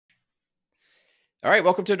All right,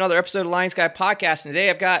 welcome to another episode of Lions Guy Podcast. And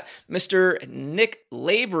today I've got Mr. Nick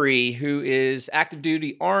Lavery, who is active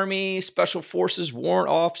duty Army, Special Forces warrant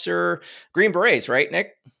officer, Green Berets, right,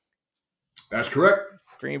 Nick? That's correct.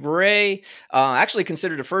 Green Beret, actually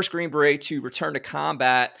considered the first Green Beret to return to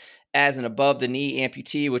combat as an above-the-knee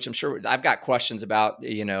amputee, which I'm sure I've got questions about,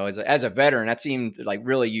 as a veteran. That seemed like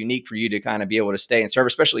really unique for you to kind of be able to stay and serve,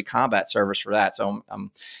 especially combat service for that. So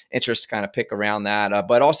I'm interested to kind of pick around that.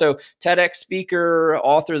 But also TEDx speaker,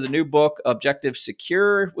 author of the new book, Objective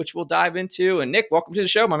Secure, which we'll dive into. And Nick, welcome to the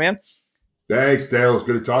show, my man. Thanks, Dale. It's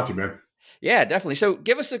good to talk to you, man. Yeah, definitely. So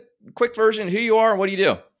give us a quick version of who you are and what do you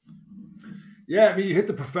do? Yeah, I mean, you hit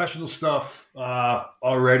the professional stuff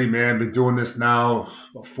already, man. Been doing this now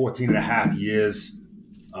about 14 and a half years.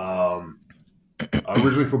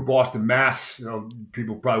 Originally from Boston, Mass.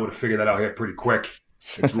 People probably would have figured that out here pretty quick.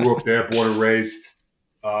 I grew up there, born and raised.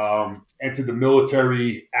 Entered the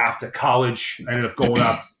military after college. I ended up going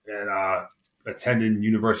up and attending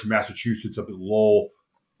University of Massachusetts up at Lowell.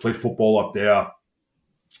 Played football up there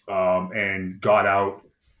and got out.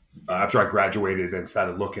 After I graduated and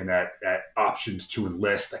started looking at options to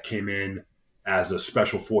enlist, I came in as a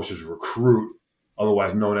Special Forces recruit,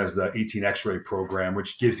 otherwise known as the 18 X-ray program,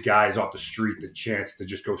 which gives guys off the street the chance to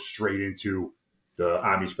just go straight into the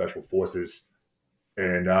Army Special Forces.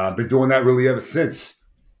 And I've been doing that really ever since.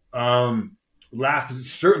 Last,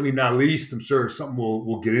 certainly not least, I'm sure something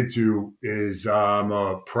we'll get into is I'm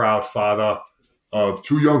a proud father of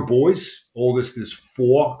two young boys. Oldest is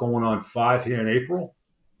 4, going on 5 here in April.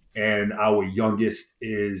 And our youngest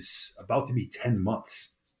is about to be 10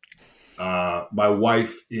 months. My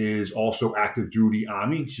wife is also active duty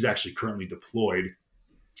Army. She's actually currently deployed.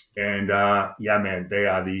 And yeah, man, they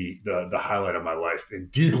are the highlight of my life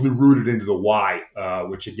and deeply rooted into the why,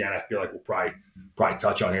 which again, I feel like we'll probably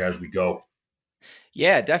touch on here as we go.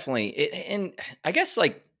 Yeah, definitely. And I guess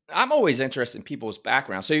I'm always interested in people's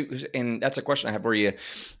background. So, and that's a question I have for you.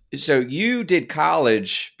 So you did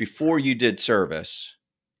college before you did service.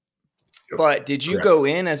 But did you go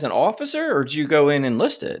in as an officer or did you go in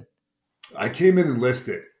enlisted? I came in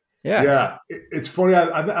enlisted. Yeah. It's funny.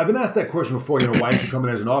 I've been asked that question before, why didn't you come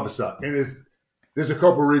in as an officer? And there's a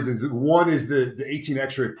couple of reasons. One is the 18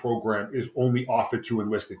 X-ray program is only offered to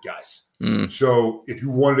enlisted guys. So if you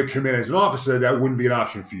wanted to come in as an officer, that wouldn't be an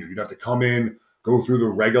option for you. You'd have to come in, go through the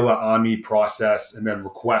regular Army process, and then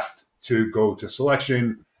request to go to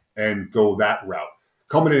selection and go that route.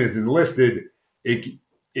 Coming in as enlisted,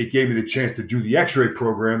 it gave me the chance to do the X-ray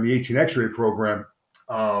program, the 18 X-ray program,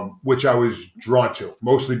 which I was drawn to,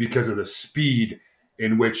 mostly because of the speed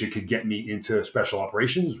in which it could get me into special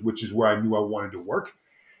operations, which is where I knew I wanted to work.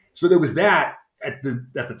 So there was that at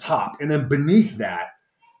the top. And then beneath that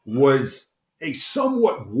was a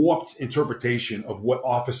somewhat warped interpretation of what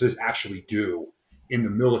officers actually do in the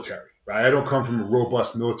military, right? I don't come from a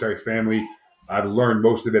robust military family. I've learned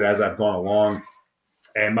most of it as I've gone along.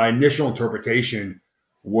 And my initial interpretation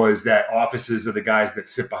was that officers are the guys that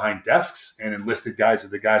sit behind desks and enlisted guys are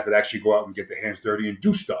the guys that actually go out and get their hands dirty and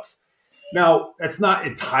do stuff. Now, that's not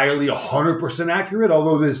entirely 100% accurate,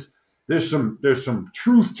 although there's some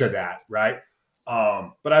truth to that, right?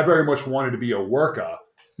 But I very much wanted to be a worker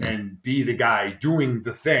and be the guy doing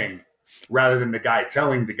the thing rather than the guy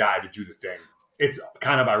telling the guy to do the thing. It's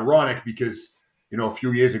kind of ironic because, a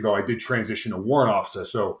few years ago, I did transition to warrant officer.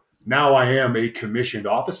 So now I am a commissioned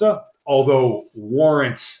officer. Although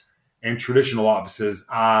warrants and traditional officers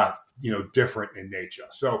are, different in nature.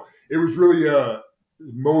 So it was really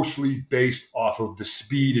mostly based off of the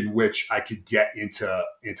speed in which I could get into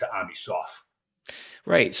Army SOF.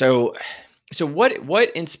 Right. So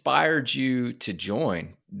what inspired you to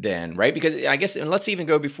join then, right? Because I guess, and let's even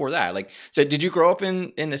go before that. So did you grow up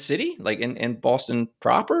in the city, in Boston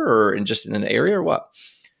proper or just in an area or what?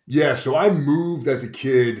 Yeah. So I moved as a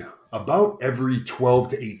kid about every 12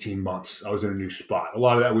 to 18 months. I was in a new spot. A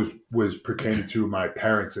lot of that was pertaining to my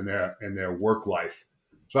parents and their work life.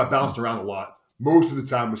 So I bounced around a lot. Most of the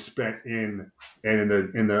time was spent in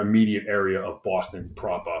the immediate area of Boston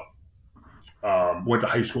proper. Went to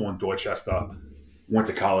high school in Dorchester. Went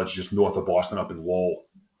to college just north of Boston up in Lowell.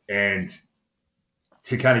 And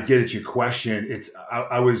to kind of get at your question,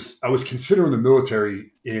 I was considering the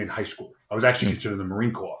military in high school. I was actually considering the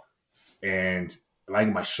Marine Corps. And like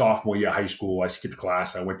my sophomore year of high school, I skipped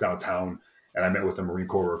class. I went downtown and I met with a Marine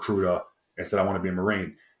Corps recruiter and said, I want to be a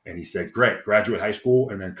Marine. And he said, great, graduate high school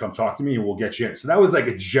and then come talk to me and we'll get you in. So that was like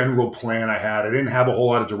a general plan I had. I didn't have a whole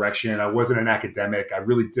lot of direction. I wasn't an academic. I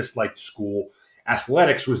really disliked school.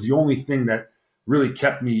 Athletics was the only thing that really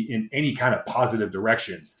kept me in any kind of positive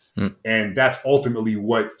direction. And that's ultimately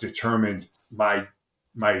what determined my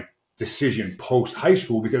decision post high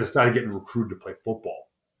school because I started getting recruited to play football.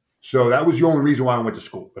 So that was the only reason why I went to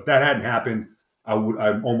school. If that hadn't happened, I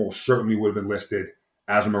almost certainly would have enlisted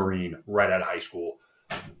as a Marine right out of high school.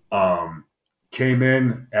 Came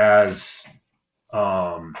in as,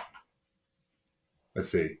 let's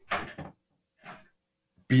see,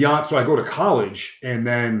 beyond. So I go to college, and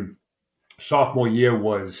then sophomore year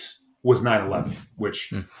was 9/11,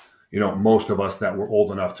 which, most of us that were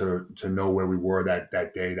old enough to know where we were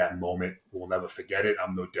that day, that moment, we'll never forget it.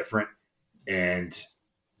 I'm no different. And,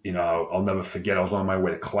 I'll never forget, I was on my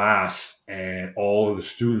way to class, and all of the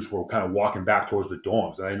students were kind of walking back towards the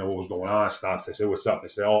dorms. And I didn't know what was going on. I stopped. I said, "What's up?" They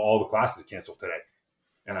said, all the classes are canceled today.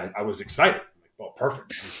 And I was excited. I'm like, well, perfect.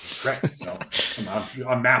 This is great.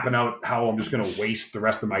 I'm mapping out how I'm just going to waste the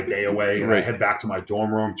rest of my day away. And I head back to my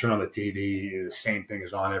dorm room, turn on the TV. The same thing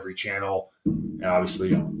is on every channel. And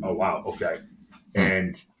obviously, oh, wow, okay.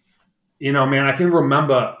 And, man, I can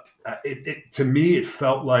remember to me, it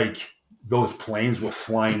felt like those planes were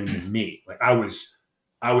flying into me. Like I was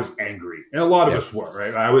angry. And a lot of us were,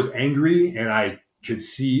 right? I was angry, and I could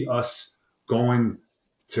see us going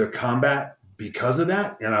to combat because of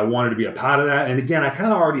that. And I wanted to be a part of that. And again, I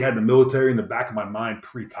kind of already had the military in the back of my mind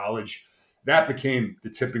pre-college. That became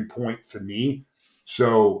the tipping point for me.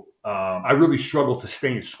 So I really struggled to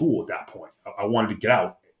stay in school at that point. I wanted to get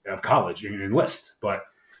out of college and enlist, but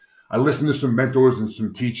I listened to some mentors and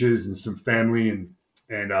some teachers and some family, and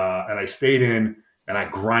I stayed in, and I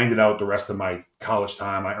grinded out the rest of my college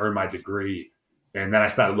time. I earned my degree, and then I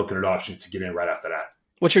started looking at options to get in right after that.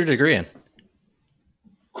 What's your degree in?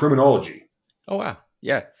 Criminology. Oh, wow.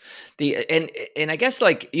 Yeah. And I guess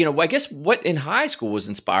what in high school was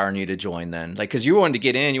inspiring you to join then? Like, cause you wanted to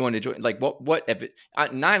get in, you wanted to join, like what if it,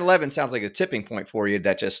 9/11 sounds like a tipping point for you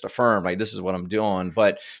that just affirmed, like, this is what I'm doing.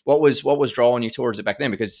 But what was drawing you towards it back then?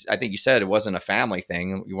 Because I think you said it wasn't a family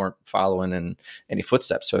thing. You weren't following in any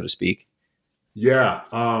footsteps, so to speak. Yeah.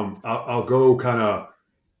 I'll go kind of,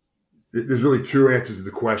 there's really two answers to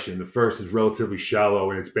the question. The first is relatively shallow,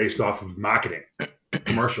 and it's based off of marketing.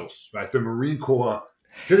 Commercials, right? The Marine Corps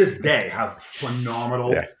to this day have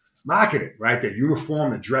phenomenal marketing, right? Their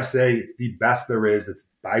uniform, the dress A, it's the best there is. It's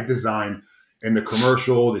by design. In the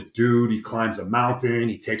commercial, this dude, he climbs a mountain,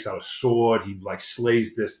 he takes out a sword, he like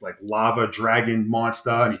slays this like lava dragon monster,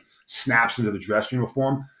 and he snaps into the dress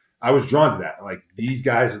uniform. I was drawn to that. Like, these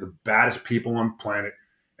guys are the baddest people on the planet,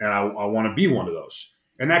 and I want to be one of those.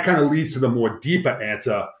 And that kind of leads to the more deeper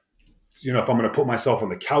answer. If I'm going to put myself on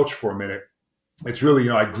the couch for a minute, it's really,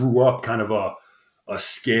 I grew up kind of a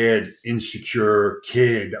scared, insecure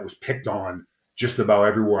kid that was picked on just about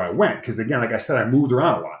everywhere I went. Because again, like I said, I moved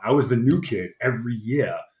around a lot. I was the new kid every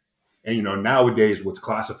year. And, nowadays what's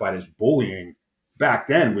classified as bullying back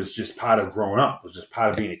then was just part of growing up. It was just part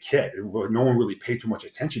of being a kid. No one really paid too much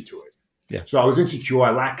attention to it. Yeah. So I was insecure. I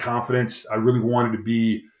lacked confidence. I really wanted to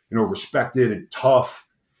be, respected and tough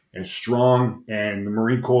and strong. And the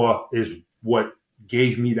Marine Corps is what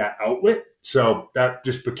gave me that outlet. So that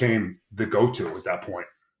just became the go-to at that point.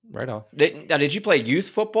 Right on. Now, did you play youth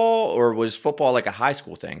football, or was football like a high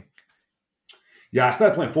school thing? Yeah, I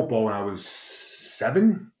started playing football when I was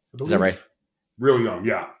 7. I believe. Is that right? Real young,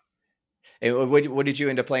 yeah. And what did you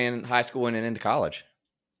end up playing in high school and into college?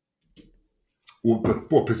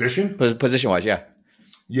 What position? Position-wise, yeah.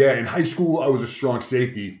 Yeah, in high school, I was a strong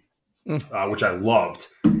safety, which I loved.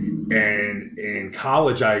 And in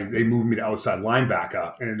college, they moved me to outside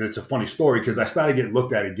linebacker. And it's a funny story because I started getting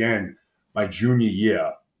looked at again my junior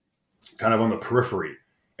year, kind of on the periphery.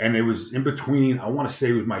 And it was in between, I want to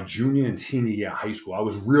say it was my junior and senior year of high school. I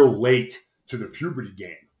was real late to the puberty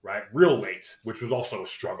game, right? Real late, which was also a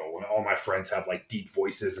struggle. When all my friends have like deep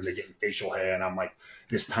voices and they're getting facial hair, and I'm like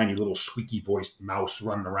this tiny little squeaky voiced mouse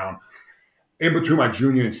running around. In between my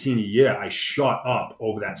junior and senior year, I shot up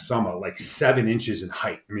over that summer like 7 inches in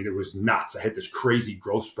height. I mean, it was nuts. I hit this crazy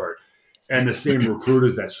growth spurt. And the same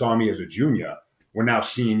recruiters that saw me as a junior were now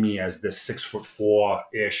seeing me as this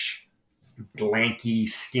 6'4"-ish, lanky,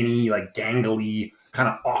 skinny, like gangly, kind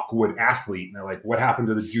of awkward athlete. And they're like, what happened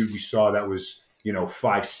to the dude we saw that was,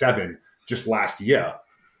 5'7" just last year?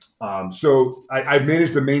 So I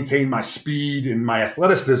managed to maintain my speed and my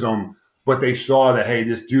athleticism, but they saw that, hey,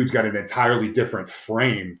 this dude's got an entirely different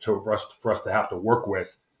frame for us to have to work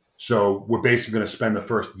with. So we're basically going to spend the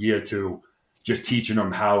first year or two just teaching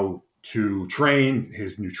him how to train,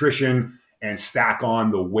 his nutrition, and stack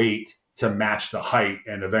on the weight to match the height.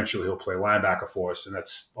 And eventually he'll play linebacker for us. And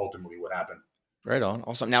that's ultimately what happened. Right on.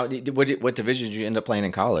 Awesome. Now, what division did you end up playing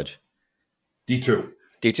in college? D2.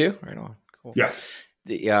 D2? Right on. Cool. Yeah.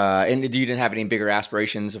 And you didn't have any bigger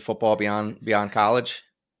aspirations of football beyond college?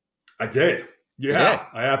 I did. Yeah,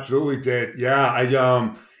 I absolutely did. Yeah, I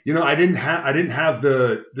didn't have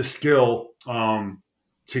the skill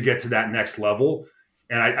to get to that next level,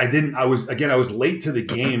 and I didn't. I was late to the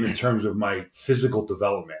game in terms of my physical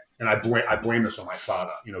development, and I blame this on my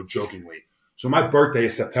father, jokingly. So my birthday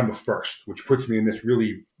is September 1st, which puts me in this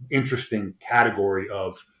really interesting category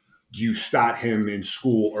of, do you start him in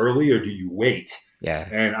school early or do you wait? Yeah.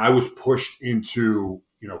 And I was pushed into,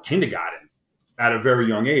 kindergarten at a very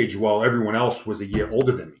young age, while everyone else was a year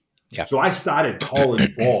older than me. Yeah. So I started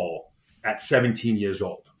college ball at 17 years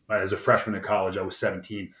old. Right? As a freshman in college, I was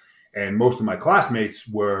 17, and most of my classmates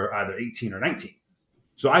were either 18 or 19.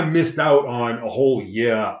 So I missed out on a whole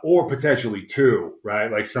year or potentially two,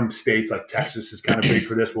 right? Like some states like Texas is kind of big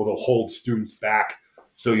for this, where they'll hold students back.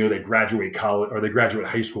 So, they graduate college or they graduate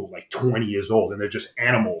high school like 20 years old, and they're just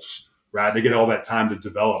animals, right? They get all that time to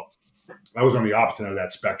develop. I was on the opposite end of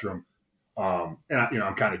that spectrum. And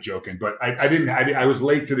I'm kind of joking, but I was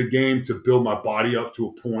late to the game to build my body up to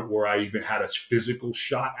a point where I even had a physical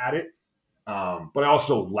shot at it. But I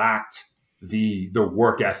also lacked the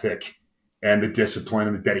work ethic and the discipline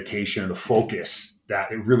and the dedication and the focus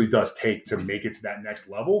that it really does take to make it to that next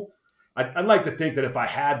level. I'd like to think that if I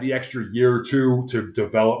had the extra year or two to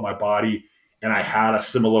develop my body, and I had a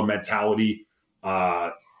similar mentality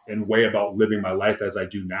and way about living my life as I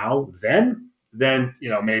do now, then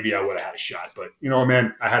maybe I would have had a shot. But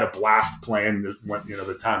man, I had a blast playing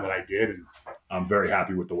the time that I did, and I'm very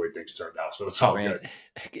happy with the way things turned out. So it's all good.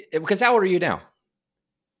 Because how old are you now?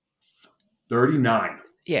 39.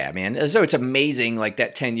 Yeah, man. So it's amazing, like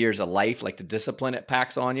that 10 years of life, like the discipline it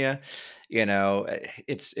packs on you.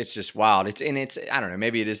 It's just wild. I don't know,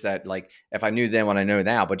 maybe it is that, like, if I knew then what I know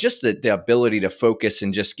now, but just the ability to focus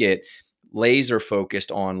and just get laser focused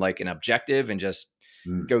on like an objective and just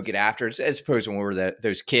go get after it, as opposed to when we were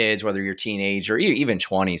those kids, whether you're teenage or even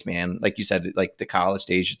 20s, man. Like you said, like the college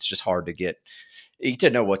stage, it's just hard to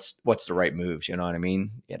know what's the right moves. You know what I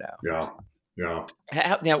mean? Yeah. Yeah.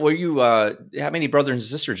 Now, were you, how many brothers and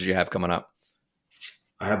sisters did you have coming up?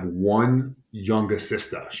 I have one younger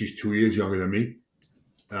sister. She's 2 years younger than me.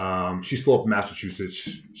 She's still up in Massachusetts.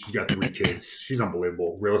 She's got 3 kids. She's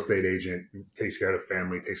unbelievable. Real estate agent, takes care of the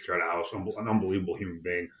family, takes care of the house. An unbelievable human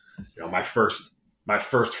being. My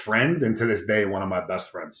first friend, and to this day, one of my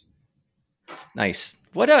best friends. Nice.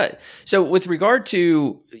 So with regard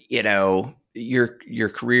to, your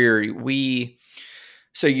career,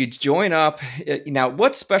 so you join up now.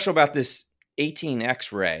 What's special about this 18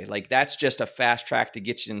 X-ray? Like, that's just a fast track to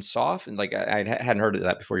get you in soft. And like, I hadn't heard of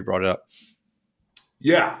that before you brought it up.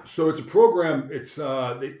 Yeah. So it's a program.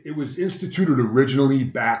 It was instituted originally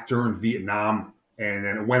back during Vietnam, and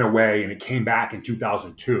then it went away, and it came back in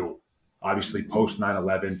 2002, obviously post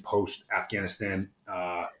 9/11, post Afghanistan.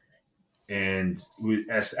 And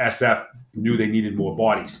SF knew they needed more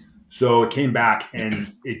bodies. So it came back,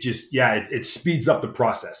 and it speeds up the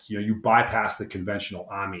process. You bypass the conventional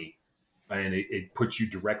army, and it puts you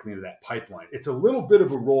directly into that pipeline. It's a little bit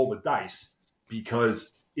of a roll of the dice,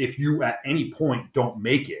 because if you at any point don't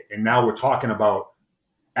make it, and now we're talking about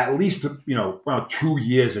at least around 2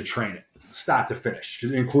 years of training, start to finish,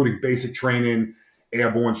 including basic training,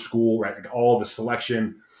 airborne school, right, like all the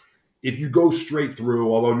selection. If you go straight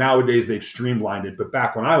through, although nowadays they've streamlined it, but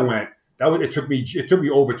back when I went, it took me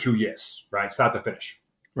over 2 years, right, start to finish.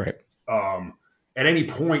 Right. At any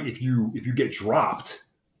point, if you get dropped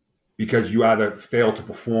because you either fail to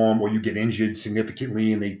perform or you get injured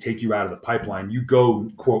significantly and they take you out of the pipeline, you go,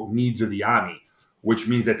 quote, needs of the Army, which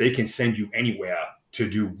means that they can send you anywhere to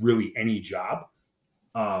do really any job.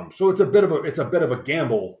 So it's a bit of a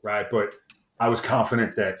gamble, right? But I was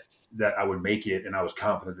confident that I would make it, and I was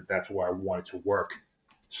confident that that's where I wanted to work.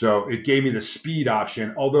 So it gave me the speed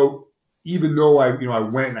option. Although, even though I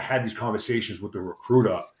went and I had these conversations with the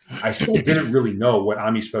recruiter, I still didn't really know what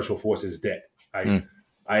Army Special Forces did.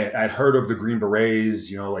 I'd heard of the Green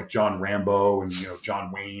Berets, like John Rambo and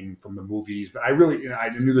John Wayne from the movies, but I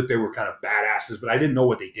knew that they were kind of badasses, but I didn't know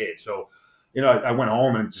what they did. So, I went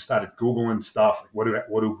home and just started Googling stuff. Like,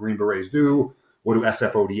 what do Green Berets do? What do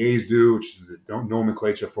SFODAs do, which is the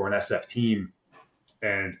nomenclature for an SF team?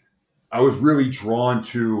 And I was really drawn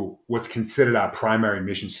to what's considered our primary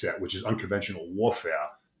mission set, which is unconventional warfare,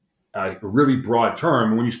 a really broad term.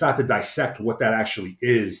 And when you start to dissect what that actually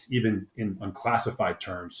is, even in unclassified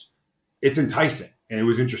terms, it's enticing. And it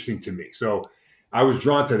was interesting to me. So I was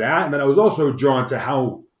drawn to that. And then I was also drawn to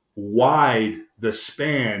how wide the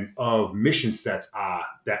span of mission sets are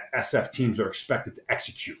that SF teams are expected to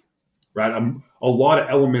execute. Right, a lot of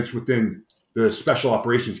elements within the special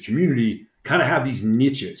operations community kind of have these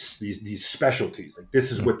niches, these specialties. Like,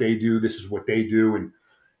 this is what they do, this is what they do, and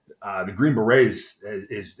the Green Berets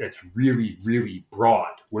is that's really, really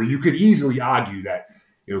broad, where you could easily argue that,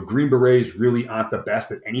 Green Berets really aren't the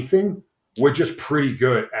best at anything. We're just pretty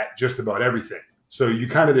good at just about everything. So you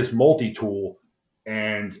kind of this multi-tool.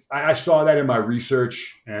 And I saw that in my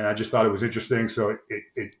research, and I just thought it was interesting. So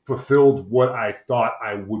it fulfilled what I thought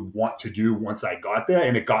I would want to do once I got there,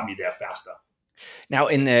 and it got me there faster. Now,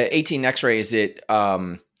 in the 18 X-ray, is it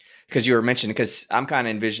because you were mentioning, because I'm kind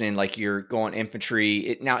of envisioning like you're going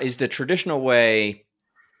infantry. Now, is the traditional way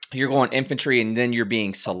you're going infantry and then you're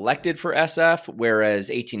being selected for SF, whereas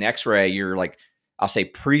 18 X-ray, you're like, I'll say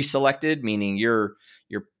pre-selected, meaning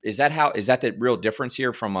is that the real difference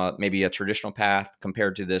here from maybe a traditional path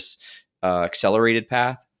compared to this accelerated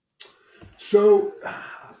path? So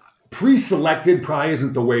pre-selected probably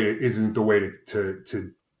isn't the way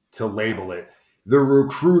to label it. The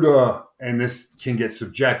recruiter, and this can get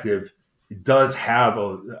subjective, does have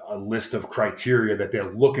a list of criteria that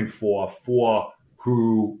they're looking for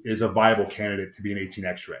who is a viable candidate to be an 18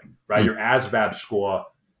 X-ray, right? Your ASVAB score,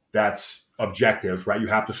 that's objective, right? You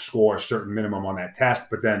have to score a certain minimum on that test,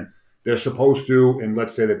 but then they're supposed to, and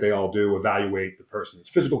let's say that they all do, evaluate the person's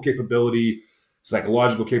physical capability,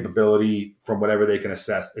 psychological capability from whatever they can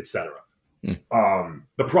assess, et cetera.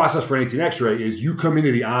 The process for an 18 X-ray is you come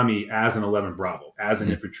into the Army as an 11 Bravo, as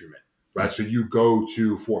an infantryman, right? So you go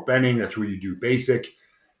to Fort Benning. That's where you do basic.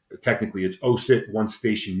 Technically, it's OSIT, one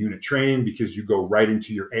station unit training, because you go right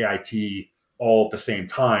into your AIT all at the same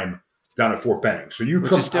time down at Fort Benning. So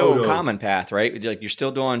Which is still a common path, right? Like you're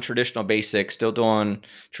still doing traditional basic, still doing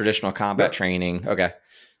traditional combat training. Okay.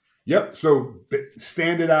 Yep. So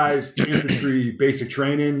standardized infantry basic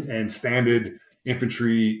training and standard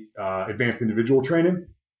infantry advanced individual training.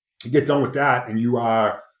 You get done with that and you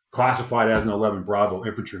are classified as an 11 Bravo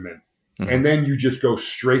infantryman. And then you just go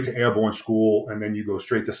straight to airborne school, and then you go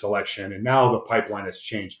straight to selection. And now the pipeline has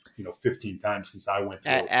changed, 15 times since I went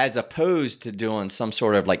through. As opposed to doing some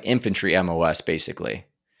sort of like infantry MOS, basically,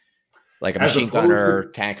 like a machine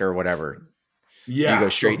gunner, tanker, whatever. Yeah, you go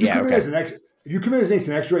straight. So if you come in as an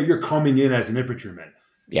 18 X-ray, you're coming in as an infantryman.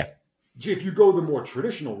 Yeah. If you go the more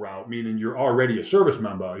traditional route, meaning you're already a service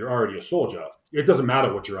member, you're already a soldier, it doesn't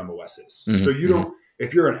matter what your MOS is. So you don't.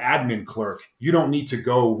 If you're an admin clerk, you don't need to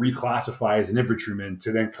go reclassify as an infantryman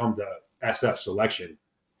to then come to SF selection.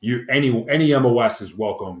 Any MOS is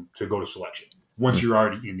welcome to go to selection once you're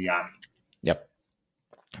already in the Army. Yep.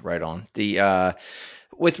 Right on. The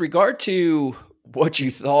with regard to what you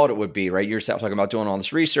thought it would be, right? You're talking about doing all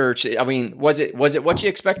this research. I mean, was it what you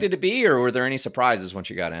expected to be, or were there any surprises once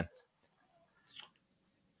you got in?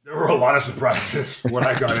 There were a lot of surprises when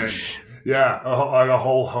I got in. Yeah, a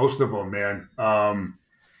whole host of them, man.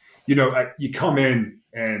 You come in,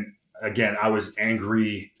 and again, I was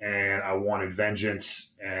angry, and I wanted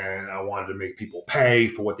vengeance, and I wanted to make people pay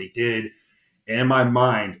for what they did. And in my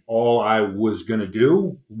mind, all I was going to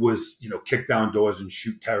do was, kick down doors and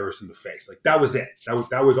shoot terrorists in the face. Like that was it.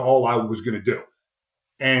 That was all I was going to do.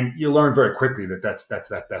 And you learn very quickly that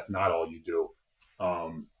that's not all you do.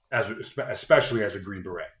 Especially as a Green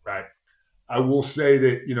Beret, right? I will say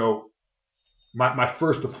that, my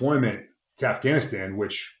first deployment to Afghanistan,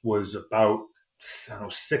 which was about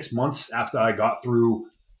 6 months after I got through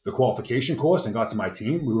the qualification course and got to my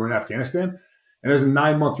team, we were in Afghanistan, and there's a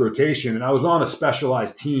 9-month rotation, and I was on a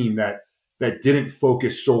specialized team that didn't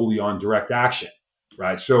focus solely on direct action,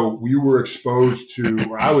 right? So we were exposed to,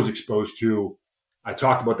 or I was exposed to, I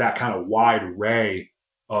talked about that kind of wide array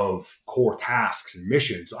of core tasks and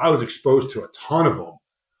missions. I was exposed to a ton of them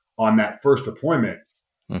on that first deployment.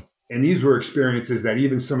 And these were experiences that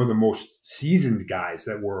even some of the most seasoned guys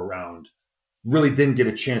that were around really didn't get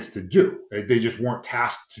a chance to do. They just weren't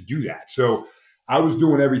tasked to do that. So I was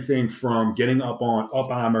doing everything from getting up on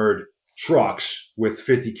up-armored trucks with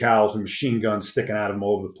 50 cals and machine guns sticking out of them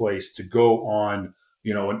all over the place to go on,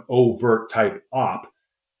 an overt type op,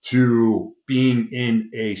 to being in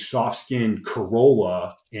a soft-skinned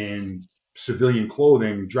Corolla in civilian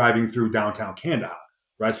clothing driving through downtown Kandahar,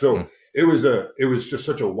 right? So it was just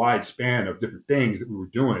such a wide span of different things that we were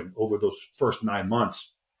doing over those first 9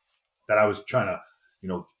 months that I was trying to,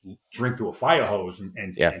 drink through a fire hose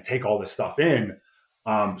and take all this stuff in.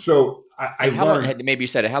 So I learned. Maybe you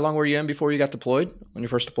said it. How long were you in before you got deployed on your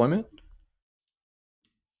first deployment?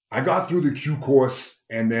 I got through the Q course,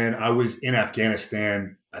 and then I was in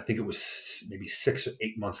Afghanistan. I think it was maybe 6 or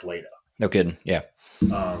 8 months later. No kidding. Yeah.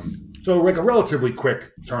 So like a relatively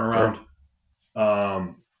quick turnaround.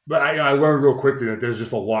 Sure. But I learned real quickly that there's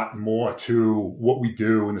just a lot more to what we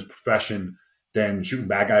do in this profession than shooting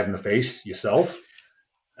bad guys in the face yourself.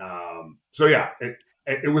 So yeah,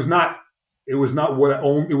 it was not it was not what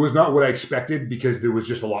I expected, because there was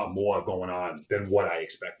just a lot more going on than what I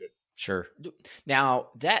expected. Sure. Now,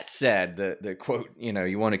 that said, the quote,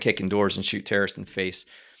 you want to kick in doors and shoot terrorists in the face.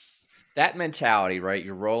 That mentality, right?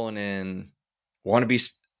 You're rolling in, want to be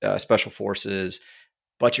special forces,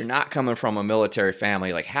 but you're not coming from a military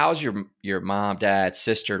family. Like, how's your mom, dad,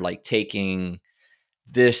 sister, like, taking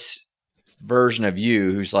this version of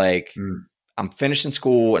you who's like, I'm finishing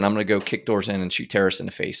school and I'm going to go kick doors in and shoot terrorists in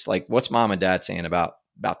the face? Like, what's mom and dad saying about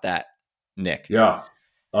that, Nick? Yeah.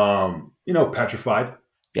 Petrified.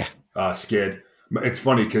 Yeah. Scared. It's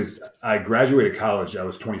funny because I graduated college. I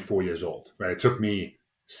was 24 years old, right? It took me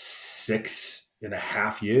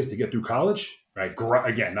 6.5 years to get through college, right?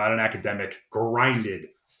 Again, not an academic, grinded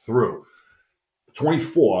through.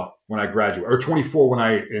 24 when I graduated, or 24 when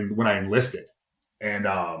I enlisted. And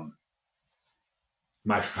I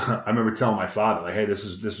remember telling my father, like, hey, this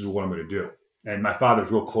is what I'm going to do. And my father's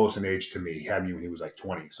real close in age to me. He had me when he was like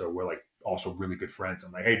 20. So we're like also really good friends.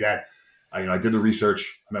 I'm like, hey, Dad, I did the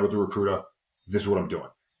research. I met with the recruiter. This is what I'm doing.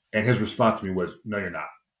 And his response to me was, no, you're not.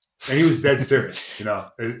 And he was dead serious,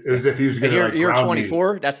 as if he was going to like You're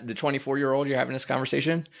 24? That's the 24-year-old you're having this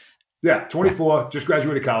conversation? Yeah, 24, just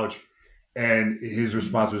graduated college. And his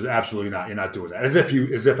response was, absolutely not. You're not doing that. As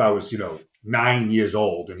if I was, 9 years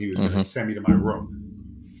old and he was going to send me to my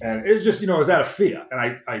room. And it was just, it was out of fear. And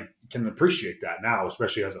I can appreciate that now,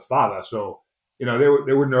 especially as a father. So, they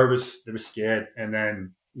were nervous. They were scared. And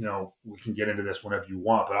then, we can get into this whenever you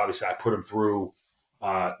want. But obviously I put them through,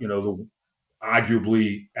 the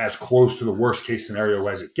arguably as close to the worst case scenario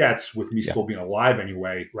as it gets, with me still being alive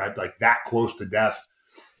anyway, right? Like that close to death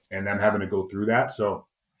and them having to go through that. So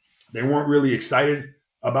they weren't really excited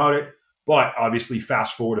about it, but obviously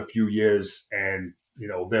fast forward a few years and,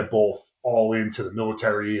 they're both all into the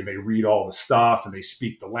military and they read all the stuff and they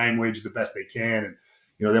speak the language the best they can. And,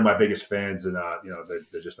 they're my biggest fans, and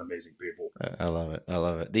they're just amazing people. I love it. I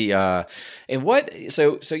love it. And what?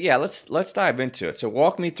 So yeah, let's dive into it. So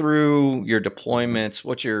walk me through your deployments,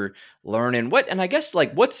 what you're learning, and I guess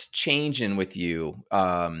like what's changing with you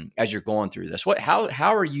as you're going through this. How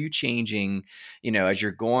are you changing? As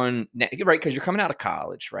you're going, right? Because you're coming out of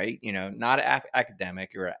college, right? Not an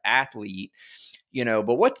academic, you're an athlete.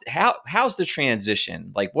 But how's the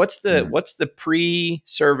transition? Like, what's the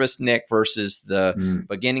pre-service Nick versus the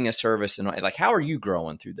beginning of service, and like, how are you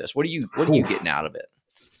growing through this? What are you getting out of it?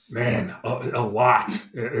 Man, a lot,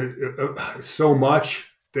 so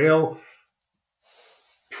much. Dale,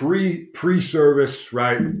 pre-service,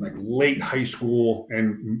 right? Like late high school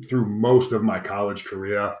and through most of my college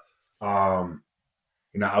career, I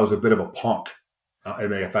was a bit of a punk. I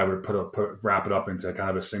mean, if I were to wrap it up into kind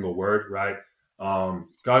of a single word, right?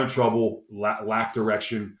 Got in trouble, lacked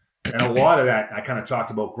direction. And a lot of that, I kind of talked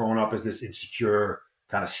about growing up as this insecure,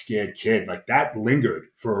 kind of scared kid. Like that lingered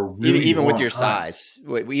for a really even long with your time. Size,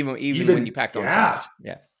 even when you packed on size.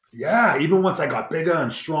 Yeah. Even once I got bigger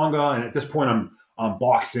and stronger. And at this point I'm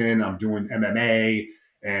boxing, I'm doing MMA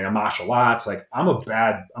and I'm martial arts. Like I'm a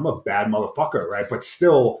bad motherfucker. Right. But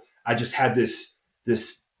still, I just had this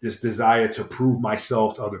desire to prove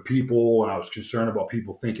myself to other people. And I was concerned about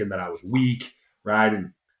people thinking that I was weak. Right.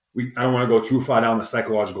 And I don't want to go too far down the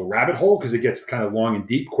psychological rabbit hole because it gets kind of long and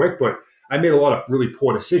deep quick, but I made a lot of really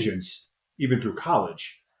poor decisions even through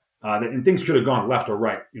college. And things could have gone left or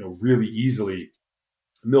right, really easily.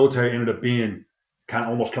 The military ended up being kind of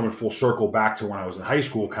almost coming full circle back to when I was in high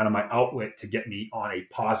school, kind of my outlet to get me on a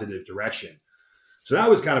positive direction. So that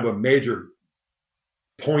was kind of a major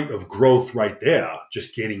point of growth right there,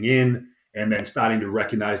 just getting in and then starting to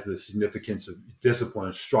recognize the significance of discipline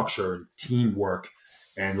and structure and teamwork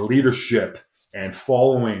and leadership and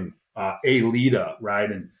following a leader, right?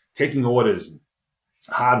 And taking orders and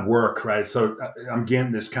hard work, right? So I'm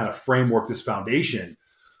getting this kind of framework, this foundation.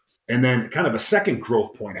 And then kind of a second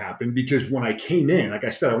growth point happened because when I came in, like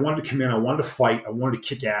I said, I wanted to come in, I wanted to fight, I wanted to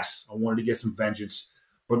kick ass, I wanted to get some vengeance.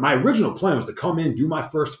 But my original plan was to come in, do my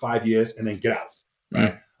first 5 years, and then get out,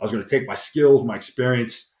 right? I was going to take my skills, my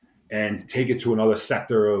experience, and take it to another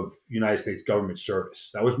sector of United States government service.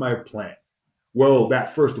 That was my plan. Well,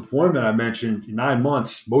 that first deployment I mentioned, 9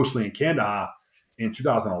 months, mostly in Kandahar, in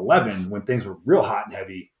 2011, when things were real hot and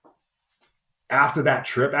heavy. After that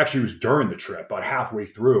trip, actually it was during the trip, about halfway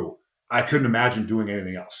through, I couldn't imagine doing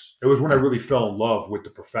anything else. It was when I really fell in love with the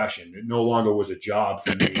profession. It no longer was a job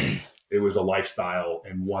for me. It was a lifestyle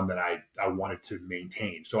and one that I wanted to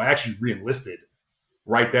maintain. So I actually re-enlisted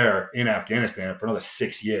right there in Afghanistan for another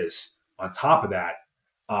 6 years on top of that.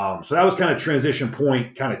 So that was kind of transition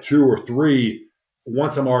point, kind of 2 or 3,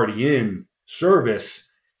 once I'm already in service.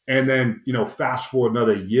 And then, fast forward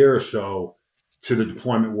another year or so, to the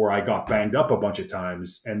deployment where I got banged up a bunch of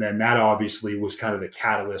times. And then that obviously was kind of the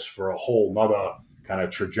catalyst for a whole nother kind of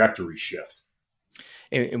trajectory shift.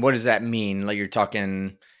 And what does that mean? Like, you're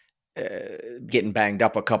talking getting banged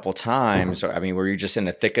up a couple times. Or, I mean, were you just in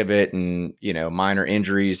the thick of it and, minor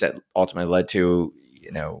injuries that ultimately led to,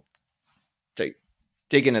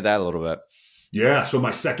 dig into that a little bit? Yeah. So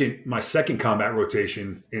my second combat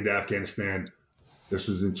rotation into Afghanistan, this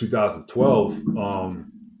was in 2012.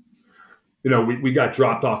 We got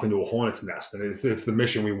dropped off into a hornet's nest, and it's the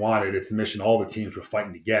mission we wanted. It's the mission all the teams were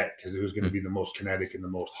fighting to get, because it was going to be the most kinetic and the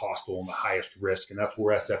most hostile and the highest risk. And that's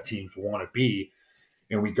where SF teams want to be.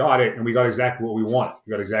 And we got it, and we got exactly what we wanted.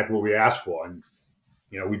 We got exactly what we asked for. And,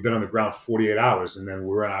 we'd been on the ground 48 hours, and then we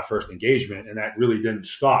were in our first engagement, and that really didn't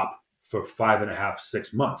stop for 5.5,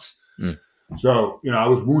 6 months. So, I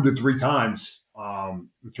was wounded 3 times,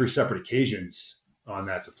 3 separate occasions on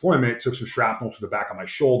that deployment. Took some shrapnel to the back of my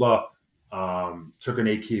shoulder, took an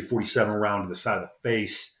AK-47 round to the side of the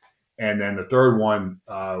face. And then the third one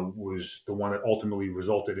was the one that ultimately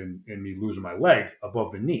resulted in me losing my leg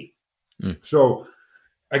above the knee. So,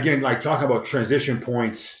 again, like talking about transition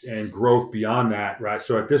points and growth beyond that, right?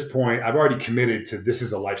 So at this point, I've already committed to this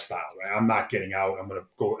is a lifestyle, right? I'm not getting out. I'm going to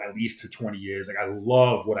go at least to 20 years. Like, I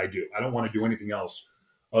love what I do. I don't want to do anything else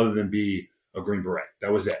other than be a Green Beret.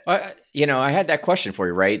 That was it. I had that question for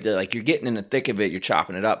you, right? Like, you're getting in the thick of it. You're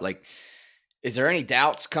chopping it up. Like, is there any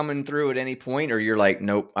doubts coming through at any point? Or you're like,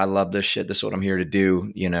 nope, I love this shit. This is what I'm here to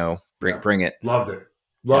do. Bring it.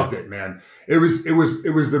 Loved it, man. It was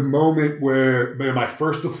the moment where my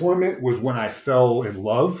first deployment was when I fell in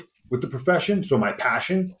love with the profession. So my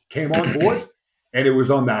passion came on board. And it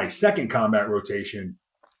was on my second combat rotation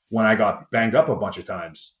when I got banged up a bunch of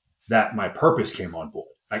times that my purpose came on board.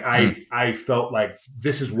 Like, I felt like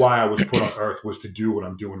this is why I was put on earth, was to do what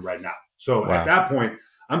I'm doing right now. So At that point,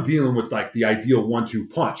 I'm dealing with like the ideal 1-2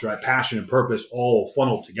 punch, right? Passion and purpose all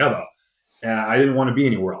funneled together. And I didn't want to be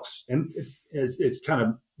anywhere else. And it's kind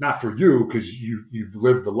of not for you, because you've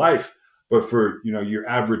lived the life, but for, your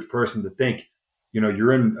average person to think,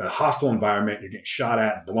 you're in a hostile environment, you're getting shot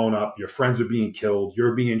at, blown up, your friends are being killed,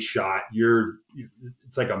 you're being shot,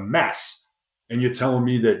 it's like a mess. And you're telling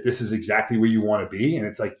me that this is exactly where you want to be. And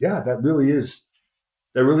it's like, yeah, that really is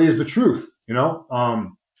the truth,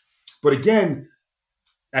 But again,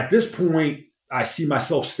 at this point, I see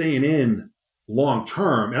myself staying in long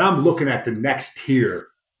term, and I'm looking at the next tier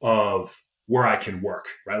of where I can work,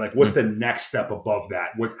 right? Like, what's the next step above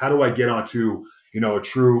that? How do I get onto, a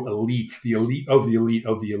true elite, the elite of the elite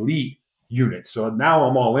of the elite unit? So now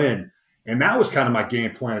I'm all in. And that was kind of my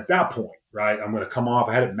game plan at that point, right? I'm going to come off.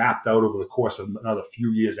 I had it mapped out over the course of another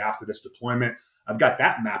few years after this deployment. I've got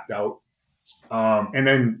that mapped out. And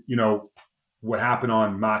then, what happened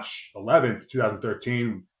on March 11th,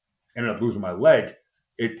 2013, ended up losing my leg.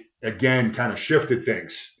 It again kind of shifted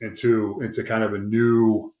things into kind of a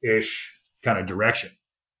new-ish kind of direction.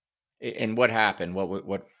 And what happened?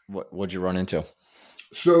 What'd you run into?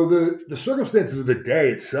 So the circumstances of the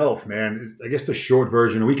day itself, man, I guess the short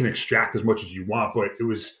version, we can extract as much as you want, but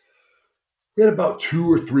we had about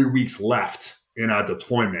 2 or 3 weeks left in our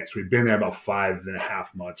deployment. So we'd been there about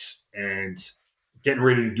 5.5 months and getting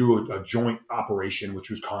ready to do a joint operation,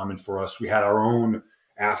 which was common for us. We had our own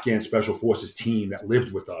Afghan Special Forces team that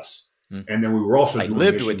lived with us. And then we were also doing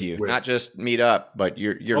lived with you, not just meet up, but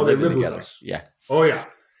you're living together. With us. Yeah. Oh yeah.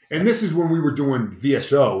 And this is when we were doing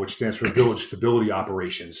VSO, which stands for Village Stability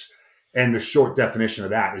Operations. And the short definition of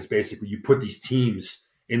that is basically you put these teams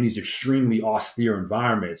in these extremely austere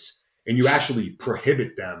environments, and you actually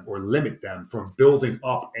prohibit them or limit them from building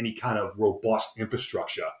up any kind of robust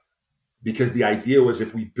infrastructure. Because the idea was,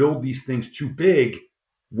 if we build these things too big,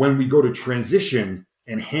 when we go to transition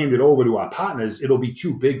and hand it over to our partners, it'll be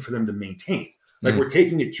too big for them to maintain. Like, we're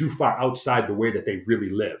taking it too far outside the way that they really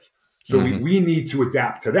live. So we need to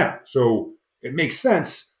adapt to them. So it makes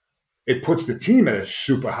sense. It puts the team at a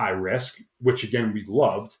super high risk, which again, we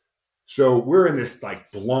loved. So we're in this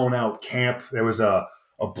like blown out camp. There was a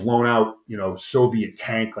blown out, Soviet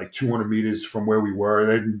tank, like 200 meters from where we were.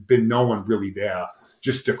 There'd been no one really there,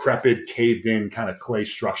 just decrepit, caved in kind of clay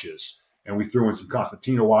structures. And we threw in some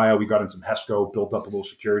Constantina wire. We got in some HESCO, built up a little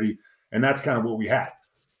security. And that's kind of what we had.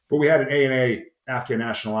 But we had an ANA, Afghan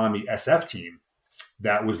National Army SF team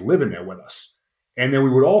that was living there with us. And then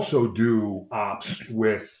we would also do ops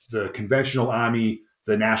with the conventional army,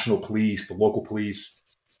 the national police, the local police.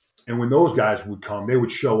 And when those guys would come, they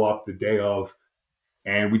would show up the day of,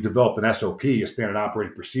 and we developed an SOP, a standard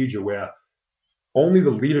operating procedure, where only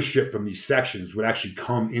the leadership from these sections would actually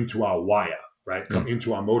come into our wire, right? Come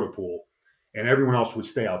into our motor pool. and everyone else would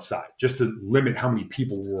stay outside just to limit how many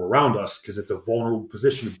people were around us because it's a vulnerable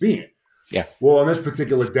position to be in. Yeah. Well, on this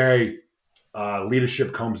particular day,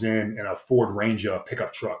 leadership comes in and a Ford Ranger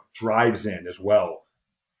pickup truck drives in as well.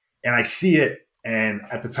 And I see it. And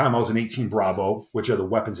at the time I was an 18 Bravo, which are the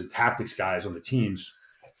weapons and tactics guys on the teams.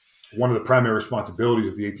 One of the primary responsibilities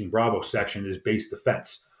of the 18 Bravo section is base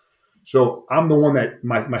defense. So I'm the one that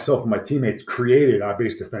myself and my teammates created our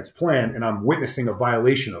base defense plan, and I'm witnessing a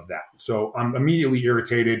violation of that. So I'm immediately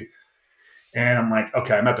irritated, and I'm like,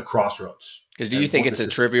 okay, I'm at the crossroads. Because do you think it's a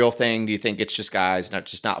trivial thing? Do you think it's just guys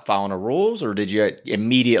not following the rules, or did you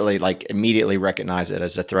immediately recognize it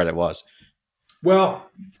as a threat it was? Well,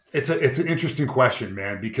 it's an interesting question,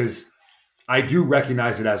 man, because I do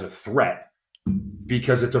recognize it as a threat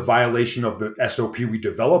because it's a violation of the SOP we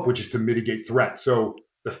developed, which is to mitigate threat. So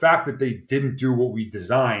the fact that they didn't do what we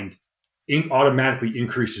designed automatically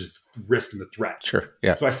increases risk and the threat. Sure.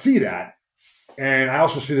 Yeah. So I see that. And I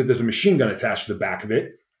also see that there's a machine gun attached to the back of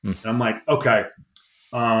it. And I'm like, okay,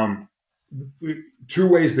 two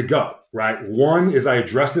ways to go, right? One is I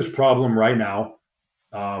address this problem right now.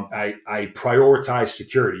 I prioritize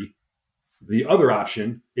security. The other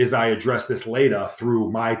option is I address this later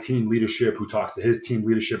through my team leadership, who talks to his team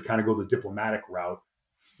leadership, kind of go the diplomatic route,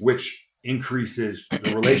 which increases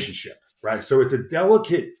the relationship, right? So it's a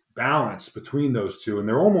delicate balance between those two, and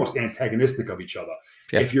they're almost antagonistic of each other.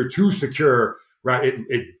 Yeah. If you're too secure, right,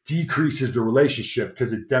 it decreases the relationship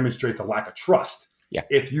because it demonstrates a lack of trust. Yeah.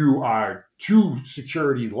 If you are too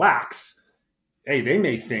security lax, hey, they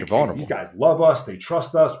may think, hey, these guys love us, they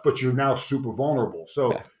trust us, but you're now super vulnerable.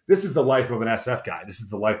 So this is the life of an SF guy. This is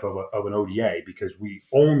the life of an ODA, because we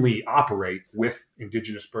only operate with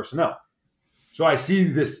indigenous personnel. So I see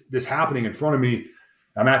this happening in front of me.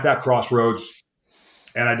 I'm at that crossroads,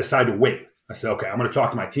 and I decide to wait. I said, okay, I'm going to talk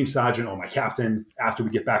to my team sergeant or my captain after we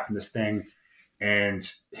get back from this thing, and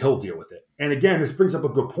he'll deal with it. And again, this brings up a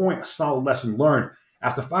good point, a solid lesson learned.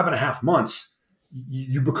 After 5.5 months,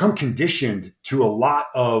 you become conditioned to a lot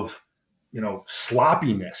of,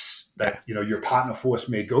 sloppiness that, your partner force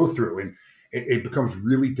may go through. And it becomes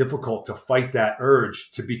really difficult to fight that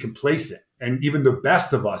urge to be complacent. And even the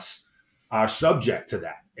best of us are subject to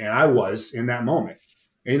that. And I was in that moment.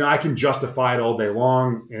 And, I can justify it all day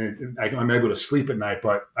long, and I'm able to sleep at night,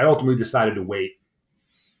 but I ultimately decided to wait.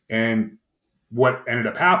 And what ended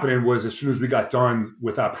up happening was, as soon as we got done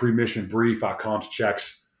with our pre-mission brief, our comms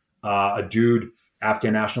checks, a dude,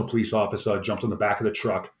 Afghan National Police officer, jumped on the back of the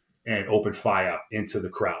truck and opened fire into the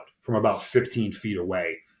crowd from about 15 feet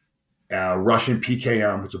away. Russian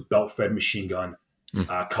PKM, which is a belt-fed machine gun,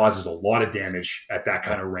 causes a lot of damage at that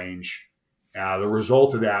kind of range. The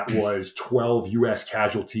result of that was 12 U.S.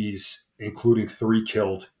 casualties, including 3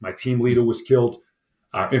 killed. My team leader was killed.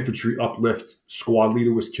 Our infantry uplift squad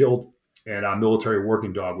leader was killed. And our military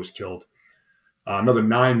working dog was killed. Another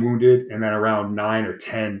 9 wounded, and then around 9 or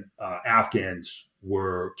 10 Afghans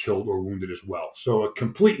were killed or wounded as well. So a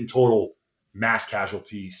complete and total mass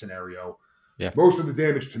casualty scenario. Yeah. Most of the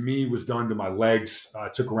damage to me was done to my legs.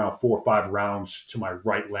 It took around 4 or 5 rounds to my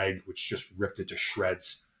right leg, which just ripped it to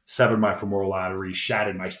shreds, severed my femoral artery,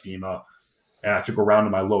 shattered my femur. And I took a round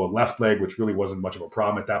to my lower left leg, which really wasn't much of a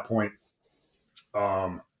problem at that point.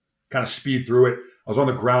 Kind of speed through it. I was on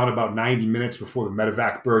the ground about 90 minutes before the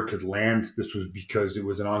medevac bird could land. This was because it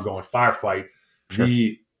was an ongoing firefight. Sure.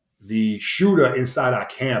 The shooter inside our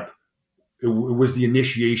camp, it was the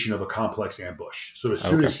initiation of a complex ambush. So as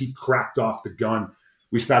soon as he cracked off the gun,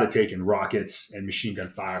 we started taking rockets and machine gun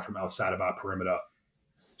fire from outside of our perimeter.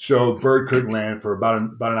 So bird couldn't land for about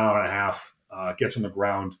an hour and a half, gets on the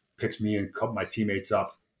ground, picks me and a couple of my teammates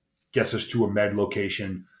up, gets us to a med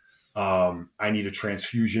location. I need a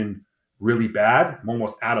transfusion really bad. I'm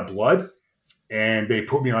almost out of blood. And they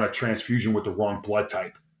put me on a transfusion with the wrong blood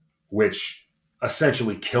type, which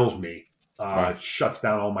essentially kills me. It shuts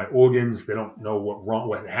down all my organs. They don't know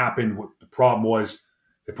what happened. What the problem was,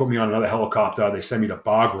 they put me on another helicopter. They sent me to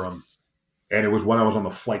Bagram. And it was when I was on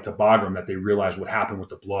the flight to Bagram that they realized what happened with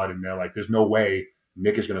the blood. And they're like, there's no way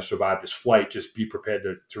Nick is going to survive this flight. Just be prepared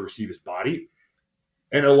to receive his body.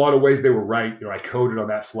 And in a lot of ways, they were right. I coded on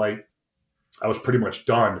that flight. I was pretty much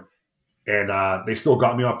done. And they still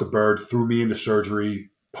got me off the bird, threw me into surgery,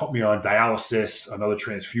 put me on dialysis, another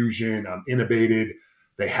transfusion. I'm intubated.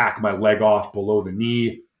 They hacked my leg off below the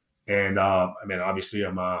knee. And obviously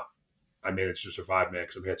I managed to survive, man,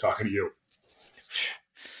 because I'm here talking to you.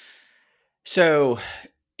 So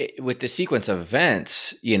with the sequence of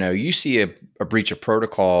events, you see a breach of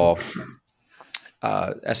protocol,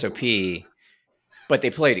 SOP, but they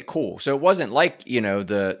played it cool. So it wasn't like,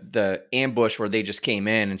 the ambush where they just came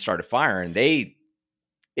in and started firing. They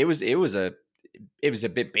it was a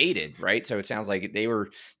bit baited, right? So it sounds like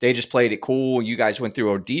they just played it cool. You guys went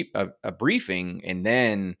through a briefing, and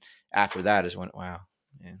then after that is when, wow.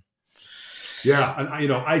 Yeah. Yeah.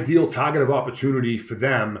 And, ideal target of opportunity for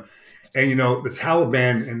them. And, the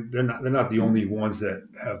Taliban, and they're not the only ones that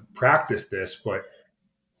have practiced this, but,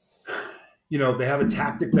 they have a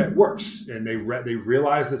tactic that works, and they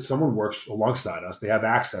realize that someone works alongside us. They have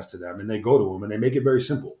access to them, and they go to them, and they make it very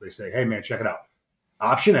simple. They say, hey, man, check it out.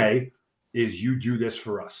 Option A is you do this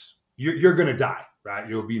for us. You're going to die, right?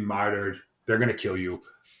 You'll be martyred. They're going to kill you.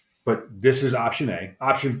 But this is option A.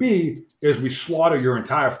 Option B is we slaughter your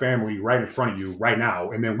entire family right in front of you right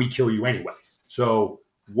now, and then we kill you anyway. So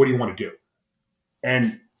what do you want to do?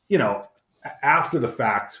 And, after the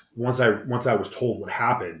fact, once I was told what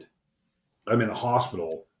happened, I'm in the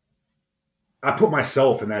hospital. I put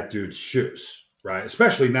myself in that dude's shoes, right?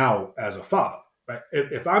 Especially now as a father. Right?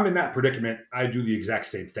 If I'm in that predicament, I do the exact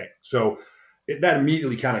same thing. So that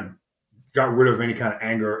immediately kind of got rid of any kind of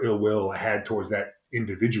anger or ill will I had towards that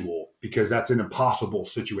individual, because that's an impossible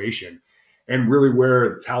situation. And really where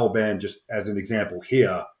the Taliban, just as an example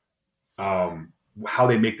here, how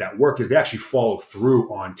they make that work is they actually follow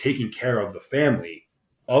through on taking care of the family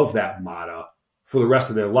of that martyr for the rest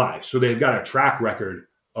of their lives. So they've got a track record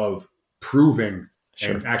of proving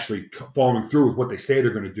and actually following through with what they say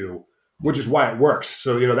they're going to do, which is why it works.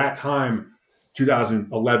 So, that time,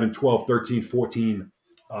 2011, 12, 13, 14,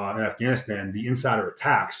 in Afghanistan, the insider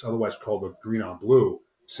attacks, otherwise called the green on blue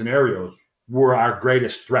scenarios, were our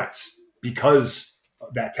greatest threats because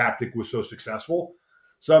that tactic was so successful.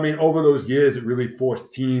 So, over those years, it really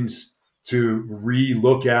forced teams to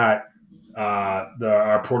re-look at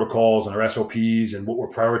our protocols and our SOPs and what we're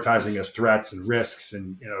prioritizing as threats and risks,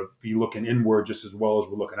 and be looking inward just as well as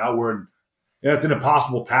we're looking outward. And it's an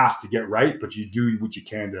impossible task to get right, but you do what you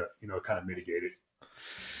can to kind of mitigate it.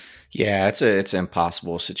 Yeah, it's an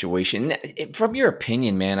impossible situation. From your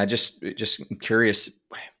opinion, man, I just curious.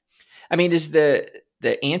 Is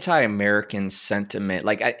the anti-American sentiment,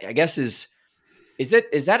 like I guess is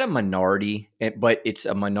that a minority, but it's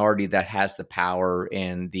a minority that has the power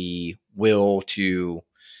and the will to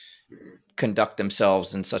conduct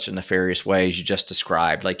themselves in such a nefarious way as you just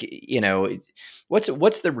described? Like,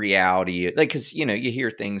 what's the reality? Like, because, you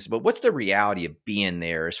hear things, but what's the reality of being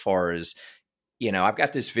there as far as, I've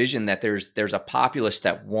got this vision that there's a populace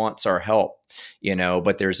that wants our help,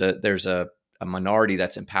 but there's a minority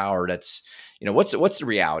that's in power. That's, what's the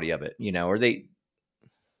reality of it? Are they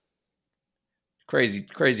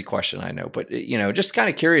crazy question, I know, but just kind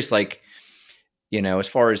of curious, like, as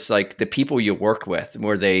far as like the people you worked with,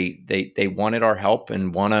 where they wanted our help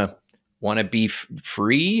and want to be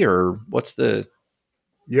free, or what's the?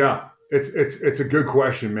 Yeah, it's a good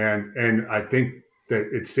question, man. And I think that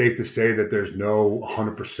it's safe to say that there's no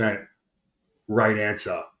 100% right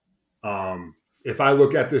answer. If I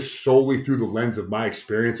look at this solely through the lens of my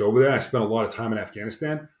experience over there, I spent a lot of time in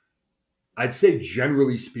Afghanistan. I'd say,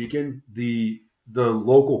 generally speaking, the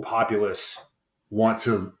local populace want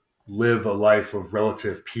to live a life of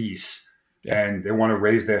relative peace, and they want to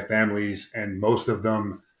raise their families. And most of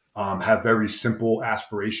them have very simple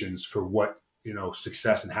aspirations for what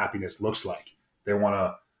success and happiness looks like. They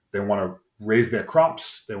want to raise their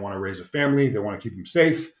crops. They want to raise a family. They want to keep them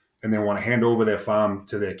safe, and they want to hand over their farm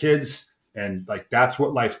to their kids. And like, that's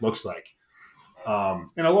what life looks like.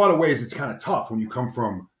 In a lot of ways, it's kind of tough when you come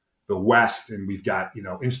from the West and we've got,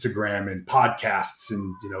 Instagram and podcasts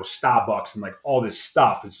and, Starbucks and like all this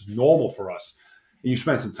stuff. It's normal for us. And you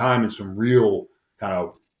spend some time in some real kind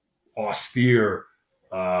of austere,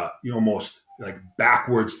 almost like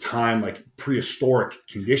backwards time, like prehistoric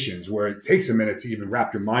conditions, where it takes a minute to even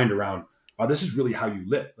wrap your mind around, oh, this is really how you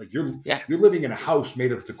live. Like you're living in a house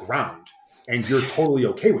made of the ground, and you're totally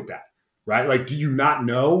okay with that, right? Like, do you not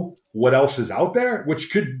know what else is out there?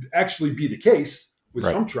 Which could actually be the case with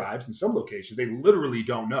some tribes in some locations. They literally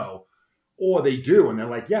don't know, or they do, and they're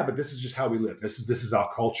like, yeah, but this is just how we live. This is our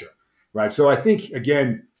culture, right? So I think,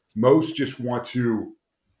 again, most just want to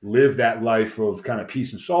live that life of kind of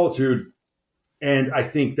peace and solitude. And I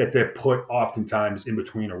think that they're put oftentimes in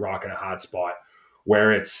between a rock and a hard spot,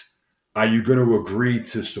 where it's, are you going to agree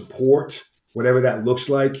to support whatever that looks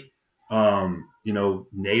like?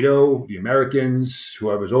 NATO, the Americans,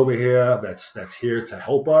 whoever's over here, that's here to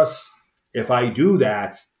help us. If I do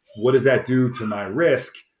that, what does that do to my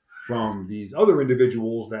risk from these other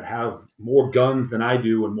individuals that have more guns than I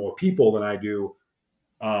do and more people than I do?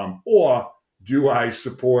 Or do I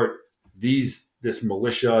support this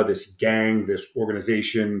militia, this gang, this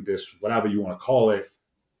organization, this whatever you want to call it,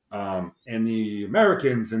 And the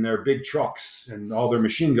Americans and their big trucks and all their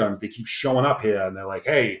machine guns, they keep showing up here and they're like,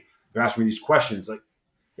 hey, they're asking me these questions. Like,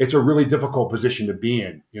 it's a really difficult position to be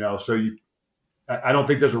in, so I don't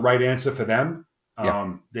think there's a right answer for them.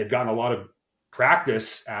 They've gotten a lot of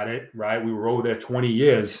practice at it, right? We were over there 20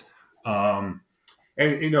 years. And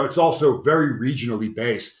it's also very regionally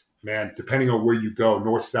based, man, depending on where you go,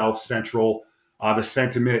 north, south, central, the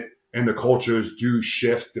sentiment and the cultures do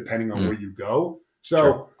shift depending on where you go.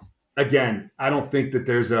 So again, I don't think that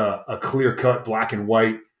there's a clear cut black and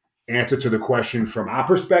white answer to the question from our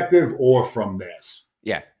perspective or from theirs.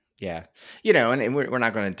 Yeah. Yeah. And we're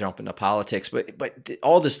not going to jump into politics, but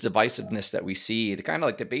all this divisiveness that we see, the kind of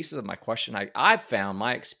like the basis of my question, I've found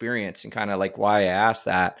my experience and kind of like why I asked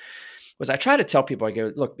that was I try to tell people, I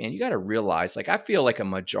go, look, man, you got to realize, like, I feel like a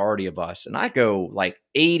majority of us, and I go like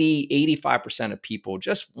 85% of people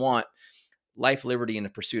just want life, liberty, and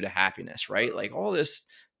the pursuit of happiness, right? Like all this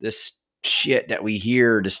shit that we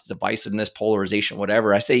hear, this divisiveness, polarization,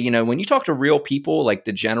 whatever. I say, when you talk to real people, like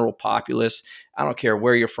the general populace, I don't care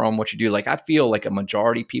where you're from, what you do. Like, I feel like a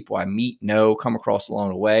majority of people I meet, come across along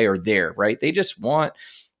the way are there, right? They just want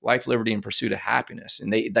life, liberty, and pursuit of happiness.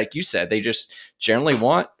 And they, like you said, they just generally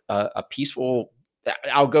want a peaceful,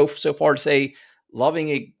 I'll go so far to say loving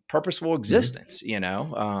a purposeful existence, And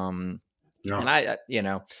I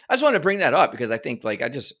just want to bring that up because I think like I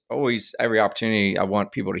just always, every opportunity, I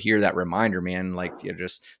want people to hear that reminder, man, like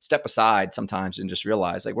just step aside sometimes and just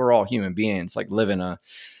realize like we're all human beings, like living the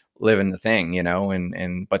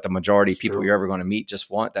thing, but the majority of people you're ever going to meet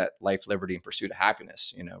just want that life, liberty, and pursuit of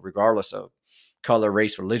happiness, regardless of color,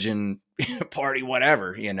 race, religion, party,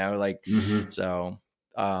 whatever, so,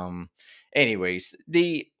 anyways,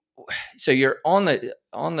 so you're on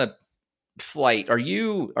the flight. Are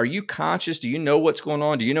you conscious? Do you know what's going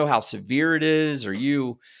on? Do you know how severe it is? Are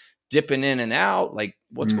you dipping in and out? Like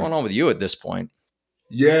what's going on with you at this point?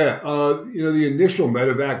 Yeah. The initial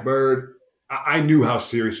medevac bird, I knew how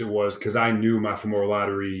serious it was because I knew my femoral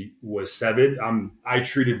artery was severed. I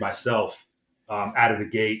treated myself out of the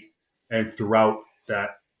gate and throughout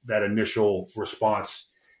that initial response.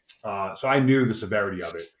 So I knew the severity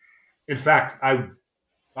of it. In fact, I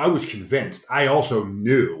was convinced. I also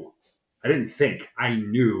knew. I didn't think. I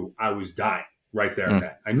knew I was dying right there and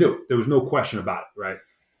then. I knew it. There was no question about it, right?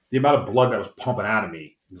 The amount of blood that was pumping out of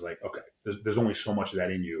me was like, okay, there's only so much of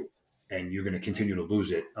that in you, and you're going to continue to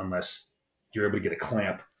lose it unless you're able to get a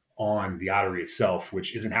clamp on the artery itself,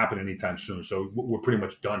 which isn't happening anytime soon. So we're pretty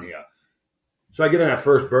much done here. So I get in that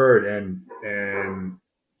first bird, and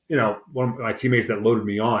one of my teammates that loaded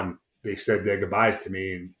me on, they said their goodbyes to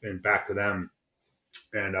me and back to them.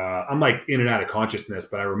 And I'm like in and out of consciousness,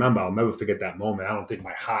 but I remember, I'll never forget that moment. I don't think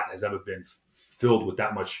my heart has ever been filled with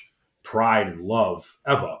that much pride and love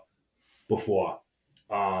ever before.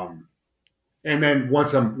 And then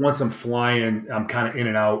once I'm flying, I'm kind of in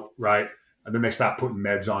and out, right? And then they stop putting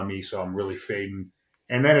meds on me, so I'm really fading.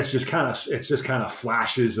 And then it's just kind of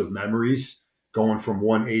flashes of memories going from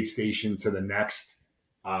one aid station to the next.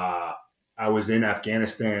 I was in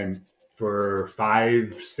Afghanistan for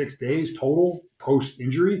 5-6 days total post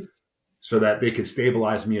injury, so that they could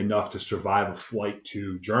stabilize me enough to survive a flight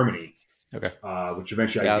to Germany. Okay. Which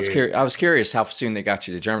eventually I did. I was curious how soon they got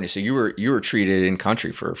you to Germany. So you were treated in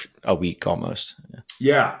country for a week almost.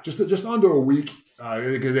 Yeah, just under a week.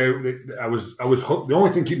 Because I was hooked. The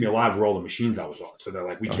only thing keeping me alive were all the machines I was on. So they're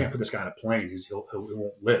like, we can't put this guy on a plane. He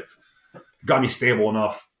won't live. Got me stable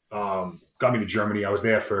enough. Got me to Germany. I was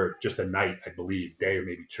there for just a night, I believe, day or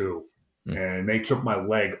maybe two. And they took my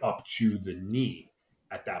leg up to the knee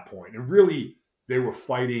at that point. And really, they were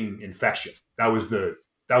fighting infection. That was the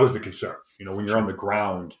concern. When you're on the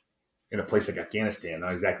ground in a place like Afghanistan,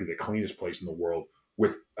 not exactly the cleanest place in the world,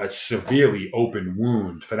 with a severely open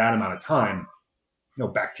wound for that amount of time,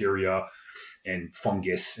 bacteria and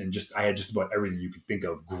fungus, and I had just about everything you could think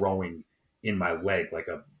of growing in my leg like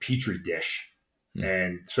a petri dish.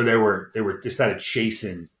 And so they started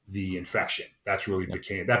chasing the infection.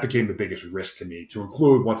 Became the biggest risk to me, to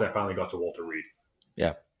include once I finally got to Walter Reed.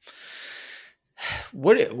 Yeah.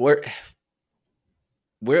 What are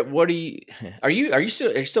you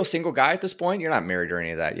still a single guy at this point? You're not married or any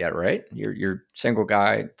of that yet, right? You're single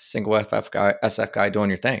guy, single SF guy doing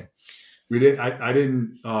your thing. We didn't. I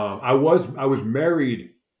didn't. I was married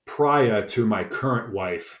prior to my current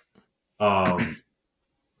wife.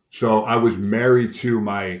 So I was married to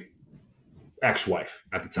my ex-wife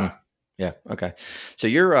at the time. Yeah. Okay. So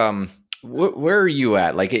you're where are you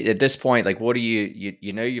at? Like at this point, like what do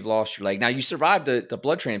you've lost your leg. Now you survived the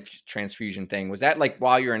blood transfusion thing. Was that like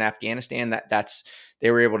while you're in Afghanistan that's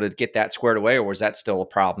they were able to get that squared away, or was that still a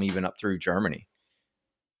problem even up through Germany?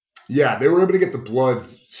 Yeah, they were able to get the blood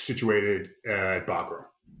situated at Bagram.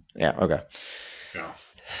 Yeah. Okay. Yeah.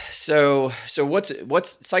 So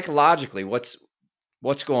what's psychologically, what's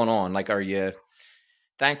going on? Like, are you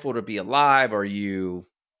thankful to be alive? Are you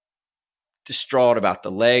distraught about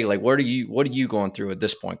the leg? Like, what are you going through at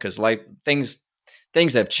this point? Because like things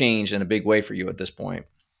have changed in a big way for you at this point.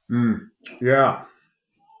 Yeah.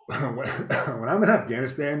 When I'm in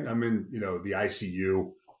Afghanistan, I'm in, the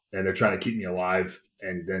ICU, and they're trying to keep me alive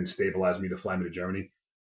and then stabilize me to fly me to Germany.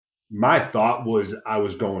 My thought was I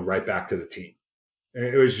was going right back to the team.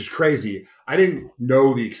 It was just crazy. I didn't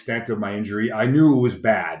know the extent of my injury. I knew it was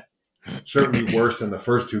bad, certainly worse than the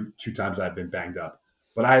first two times I've been banged up.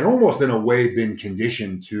 But I had almost, in a way, been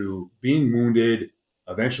conditioned to being wounded,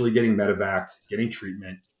 eventually getting medevaced, getting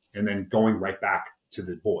treatment, and then going right back to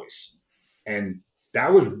the boys. And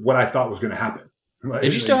that was what I thought was going to happen.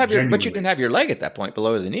 Did you still have but you didn't have your leg at that point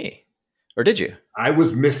below the knee, or did you? I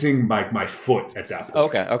was missing my foot at that point.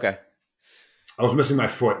 Okay. I was missing my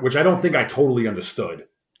foot, which I don't think I totally understood.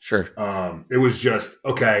 Sure. It was just,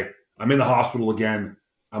 okay, I'm in the hospital again.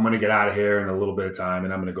 I'm going to get out of here in a little bit of time,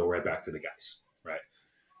 and I'm going to go right back to the guys. Right.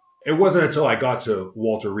 It wasn't until I got to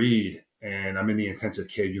Walter Reed and I'm in the intensive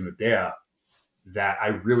care unit there that I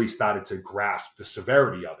really started to grasp the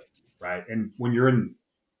severity of it. Right. And when you're in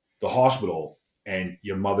the hospital and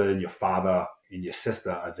your mother and your father and your sister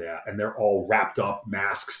are there and they're all wrapped up,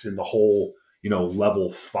 masks in the whole, level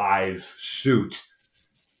 5 suit,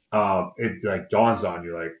 it like dawns on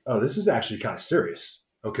you like, oh, this is actually kind of serious.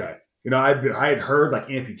 Okay. I had heard like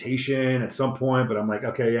amputation at some point, but I'm like,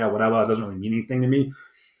 okay, yeah, whatever. It doesn't really mean anything to me.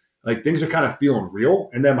 Like things are kind of feeling real.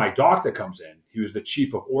 And then my doctor comes in. He was the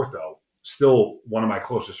chief of ortho, still one of my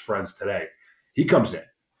closest friends today. He comes in.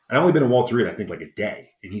 I'd only been in Walter Reed, I think, like a day.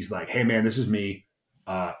 And he's like, hey, man, this is me.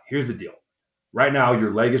 Here's the deal. Right now,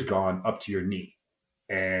 your leg is gone up to your knee.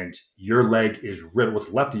 And your leg is riddled, what's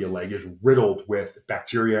left of your leg is riddled with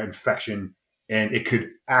bacteria, infection, and it could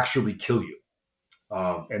actually kill you.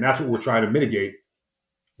 And that's what we're trying to mitigate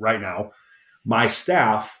right now. My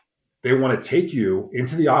staff, they want to take you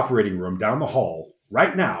into the operating room down the hall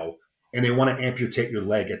right now, and they want to amputate your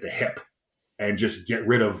leg at the hip and just get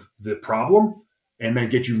rid of the problem and then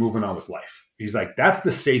get you moving on with life. He's like, that's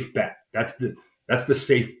the safe bet. That's the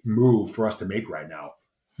safe move for us to make right now.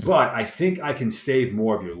 But I think I can save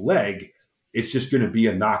more of your leg. It's just going to be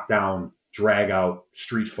a knockdown, drag out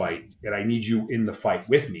street fight. And I need you in the fight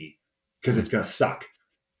with me because it's going to suck.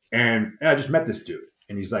 And I just met this dude.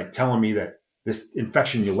 And he's like telling me that this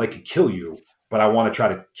infection in your leg could kill you, but I want to try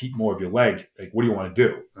to keep more of your leg. Like, what do you want to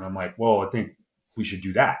do? And I'm like, well, I think we should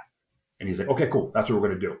do that. And he's like, okay, cool. That's what we're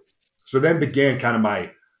going to do. So then began kind of my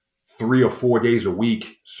 3 or 4 days a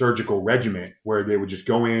week surgical regimen where they would just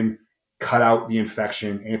go in, cut out the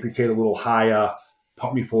infection, amputate a little higher,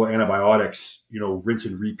 pump me full of antibiotics, rinse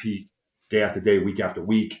and repeat day after day, week after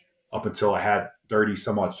week, up until I had 30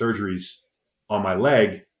 some odd surgeries on my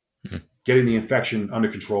leg, getting the infection under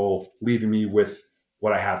control, leaving me with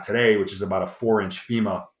what I have today, which is about a 4-inch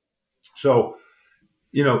femur. So,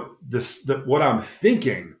 what I'm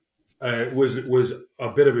thinking was a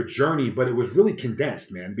bit of a journey, but it was really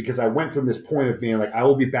condensed, man, because I went from this point of being like, I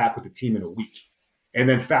will be back with the team in a week. And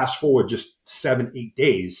then fast forward just 7-8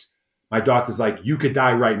 days, my doctor's like, you could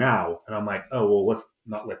die right now. And I'm like, oh, well, let's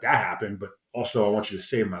not let that happen. But also I want you to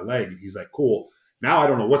save my leg. And he's like, cool. Now I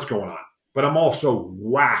don't know what's going on, but I'm also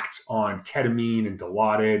whacked on ketamine and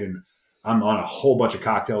Dilaudid, and I'm on a whole bunch of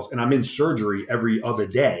cocktails, and I'm in surgery every other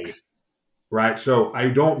day. Right. So I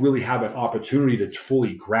don't really have an opportunity to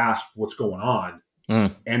fully grasp what's going on.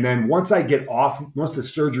 And then once I get off, once the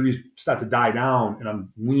surgeries start to die down and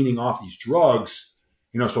I'm weaning off these drugs,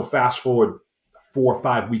 so fast forward 4 or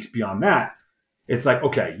 5 weeks beyond that, it's like,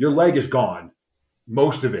 okay, your leg is gone.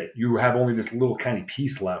 Most of it, you have only this little tiny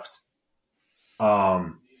piece left. What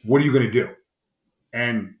are you going to do?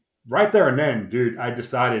 And right there and then, dude, I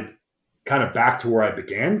decided kind of back to where I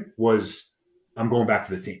began was I'm going back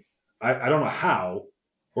to the team. I don't know how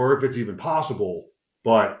or if it's even possible,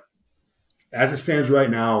 but as it stands right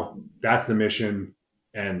now, that's the mission,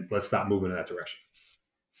 and let's stop moving in that direction.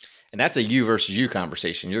 And that's a you versus you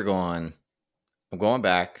conversation. You're going, I'm going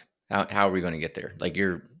back. How are we going to get there? Like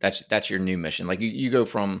that's your new mission. Like you go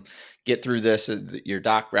from get through this. Your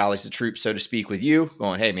doc rallies the troops, so to speak, with you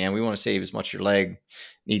going, hey man, we want to save as much of your leg.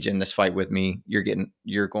 Need you in this fight with me.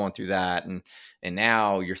 You're going through that, and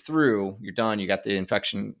now you're through. You're done. You got the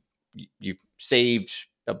infection. You've saved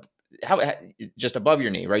just above your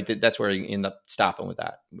knee, right? That's where you end up stopping with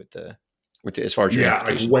that, with the as far as your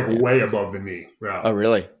amputation. Like way above the knee. Yeah. Oh,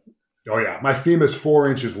 really? Oh yeah. My femur is 4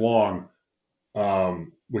 inches long,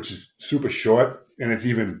 which is super short, and it's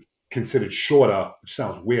even considered shorter, which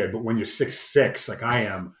sounds weird, but when you're 6'6", like I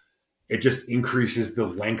am, it just increases the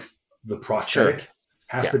length the prosthetic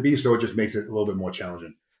has to be. So it just makes it a little bit more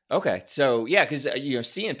challenging. Okay. So yeah, because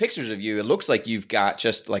seeing pictures of you, it looks like you've got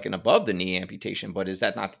just like an above the knee amputation, but is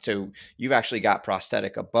that not so? You've actually got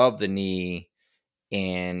prosthetic above the knee,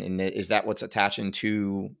 and is that what's attaching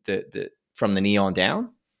to the from the knee on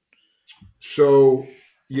down? So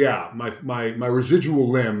yeah, my residual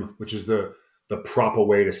limb, which is the proper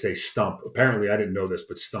way to say stump. Apparently, I didn't know this,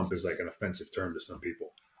 but stump is like an offensive term to some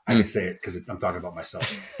people. I can say it because I'm talking about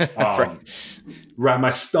myself. Right, my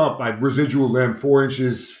stump, my residual limb, 4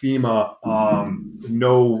 inches femur,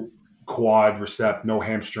 no quadricep, no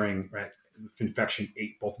hamstring, right? Infection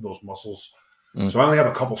ate both of those muscles. So I only have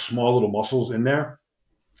a couple small little muscles in there.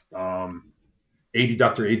 Adductor,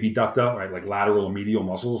 abductor, right? Like lateral and medial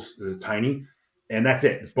muscles, tiny. And that's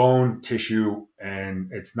it. Bone, tissue, and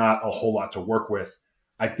it's not a whole lot to work with.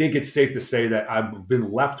 I think it's safe to say that I've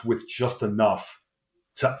been left with just enough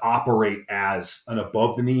to operate as an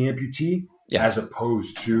above the knee amputee, as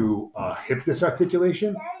opposed to hip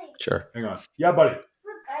disarticulation. Sure. Hang on. Yeah, buddy.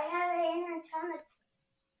 Look, I have an intertonic.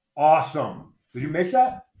 Awesome. Did you make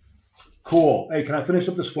that? Cool. Hey, can I finish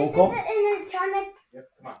up this phone call? Intertonic. Yeah,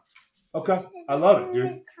 come on. Okay. I love it,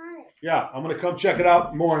 dude. Yeah, I'm going to come check it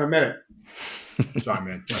out more in a minute. Sorry,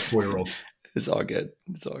 man. My 4-year-old. It's all good.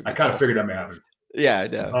 It's all good. I kind of figured that may happen. Yeah, I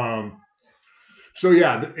know. So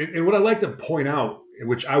yeah, and what I like to point out,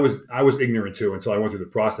 which I was ignorant to until I went through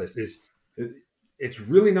the process, is it's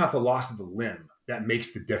really not the loss of the limb that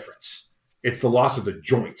makes the difference. It's the loss of the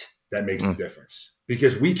joint that makes the difference,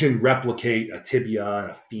 because we can replicate a tibia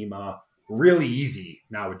and a femur really easy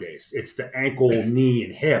nowadays. It's the ankle, knee,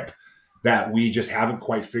 and hip that we just haven't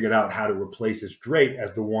quite figured out how to replace as great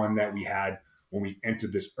as the one that we had when we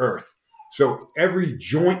entered this earth. So every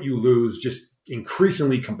joint you lose just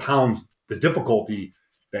increasingly compounds the difficulty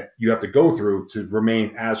that you have to go through to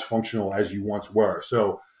remain as functional as you once were.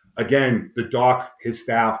 So again, the doc, his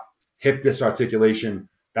staff, hip disarticulation,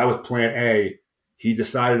 that was plan A. He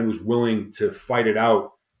decided he was willing to fight it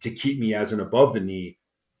out to keep me as an above the knee.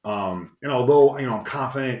 And although, I'm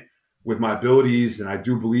confident with my abilities, and I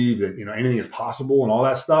do believe that, anything is possible and all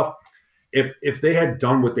that stuff, if they had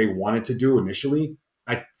done what they wanted to do initially,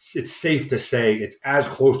 it's safe to say it's as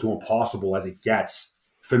close to impossible as it gets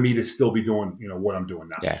for me to still be doing, what I'm doing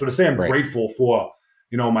now. Yeah, so to say I'm grateful for,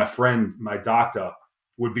 my friend, my doctor,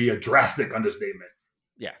 would be a drastic understatement.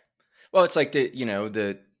 Yeah. Well, it's like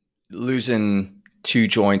the losing 2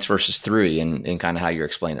 joints versus 3 and kind of how you're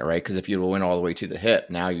explaining it, right? Because if you went all the way to the hip,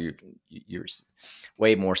 now you're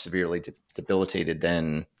way more severely debilitated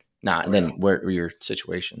than not, than where your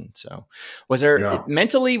situation. So was there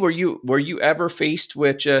mentally, were you ever faced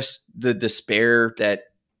with just the despair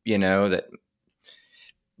that, that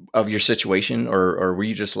of your situation, or were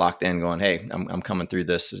you just locked in going, hey, I'm coming through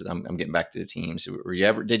this. I'm getting back to the teams.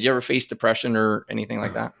 Did you ever face depression or anything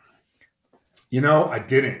like that? I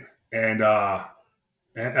didn't. And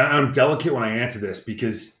I'm delicate when I answer this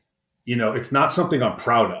because, it's not something I'm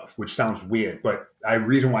proud of, which sounds weird, but the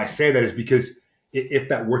reason why I say that is because if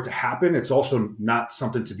that were to happen, it's also not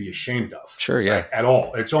something to be ashamed of. Sure. Yeah. Right, at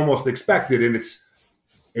all. It's almost expected, and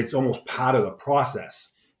it's almost part of the process.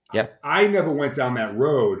 Yeah. I never went down that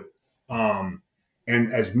road. And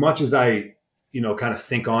as much as I, kind of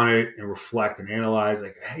think on it and reflect and analyze,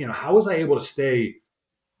 like, how was I able to stay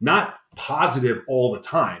not positive all the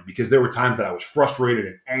time? Because there were times that I was frustrated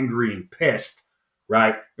and angry and pissed,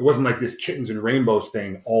 right? It wasn't like this kittens and rainbows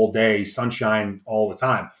thing all day, sunshine all the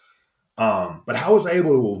time. But how was I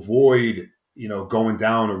able to avoid, going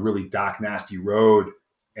down a really dark, nasty road?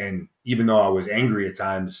 And even though I was angry at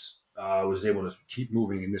times, I was able to keep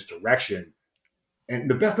moving in this direction. And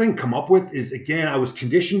the best I can come up with is, again, I was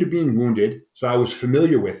conditioned to being wounded, so I was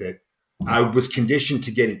familiar with it. I was conditioned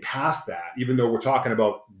to getting past that, even though we're talking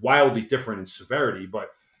about wildly different in severity,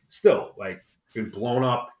 but still, like, been blown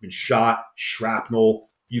up, been shot, shrapnel.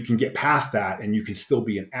 You can get past that and you can still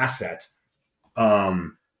be an asset.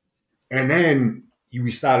 And then you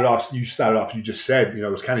started off, you just said, it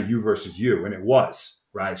was kind of you versus you, and it was,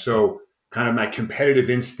 right? So kind of my competitive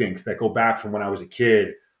instincts that go back from when I was a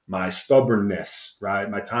kid, my stubbornness, right?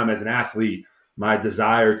 My time as an athlete, my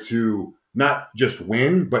desire to not just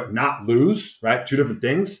win, but not lose, right? 2 different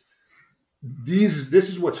things. This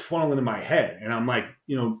is what's funneling in my head. And I'm like,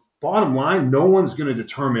 bottom line, no one's going to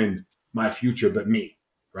determine my future but me,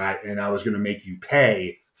 right? And I was going to make you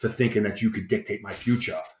pay for thinking that you could dictate my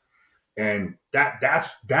future. And that's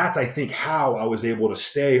I think how I was able to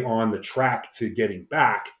stay on the track to getting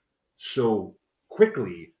back so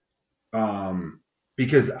quickly,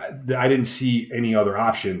 because I didn't see any other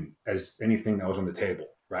option as anything that was on the table,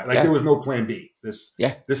 right? Like there was no plan B. This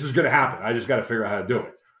is going to happen. I just got to figure out how to do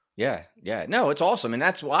it. Yeah. Yeah. No, it's awesome. And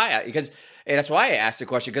that's why I asked the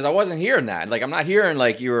question, because I wasn't hearing that. Like, I'm not hearing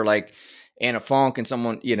like you were like Anna Funk and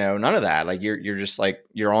someone, none of that. Like you're just like,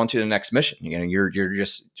 you're on to the next mission. You're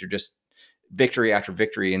just victory after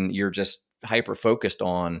victory. And you're just hyper focused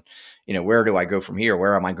on, where do I go from here?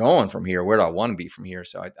 Where am I going from here? Where do I want to be from here?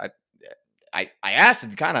 So I asked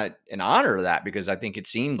it kind of in honor of that, because I think it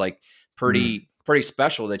seemed like pretty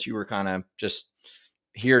special that you were kind of just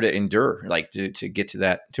here to endure, like to get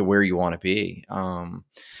to where you want to be.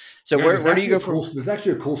 So where do you go from? There's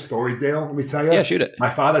actually a cool story, Dale. Let me tell you. Yeah, shoot it. My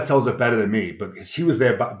father tells it better than me, because he was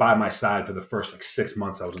there by my side for the first like 6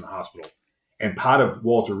 months I was in the hospital. And part of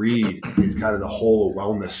Walter Reed is kind of the whole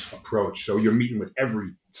wellness approach. So you're meeting with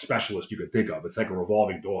every specialist you could think of. It's like a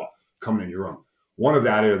revolving door coming in your room. One of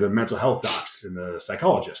that are the mental health docs and the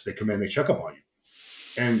psychologists. They come in, they check up on you.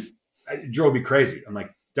 And it drove me crazy. I'm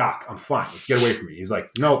like, Doc, I'm fine. Get away from me. He's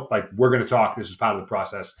like, no, like, we're going to talk. This is part of the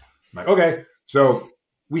process. I'm like, okay. So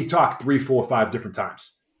we talked 3, 4, 5 different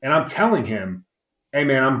times. And I'm telling him, hey,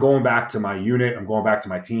 man, I'm going back to my unit. I'm going back to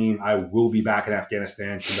my team. I will be back in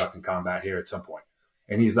Afghanistan conducting combat here at some point.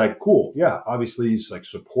 And he's like, cool. Yeah, obviously he's like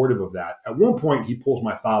supportive of that. At one point, he pulls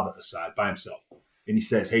my father aside by himself. And he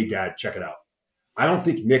says, hey, Dad, check it out. I don't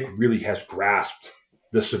think Nick really has grasped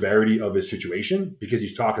the severity of his situation, because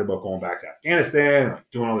he's talking about going back to Afghanistan,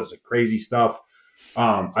 like doing all this like crazy stuff.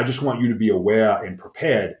 I just want you to be aware and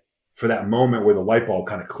prepared for that moment where the light bulb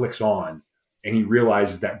kind of clicks on and he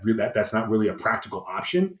realizes that that's not really a practical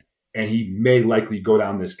option. And he may likely go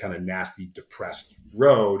down this kind of nasty, depressed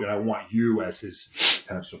road. And I want you as his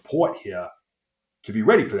kind of support here to be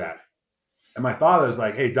ready for that. And my father's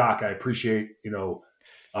like, hey, Doc, I appreciate, the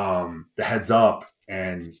heads up.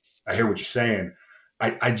 And I hear what you're saying.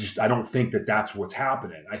 I don't think that that's what's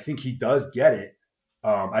happening. I think he does get it.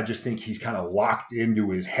 I just think he's kind of locked into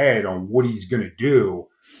his head on what he's going to do,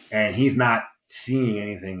 and he's not seeing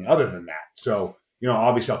anything other than that. So,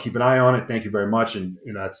 obviously I'll keep an eye on it. Thank you very much. And,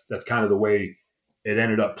 that's kind of the way it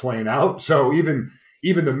ended up playing out. So even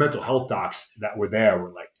the mental health docs that were there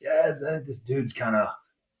were like, yeah, this dude's kind of,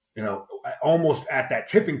 almost at that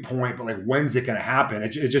tipping point, but like, when's it going to happen? It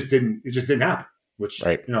just didn't happen, which,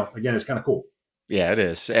 right. Again, it's kind of cool. Yeah, it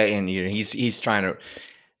is. And he's trying to,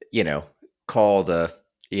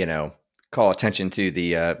 call attention to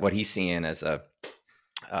the what he's seeing as a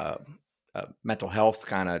mental health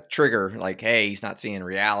kind of trigger. Like, hey, he's not seeing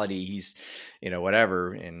reality. He's,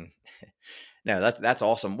 whatever. And no, that's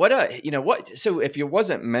awesome. So if it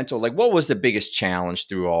wasn't mental, like, what was the biggest challenge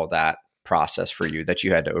through all that process for you that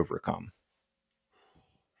you had to overcome?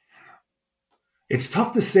 It's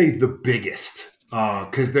tough to say the biggest,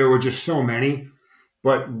 because there were just so many.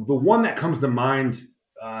 But the one that comes to mind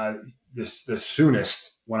the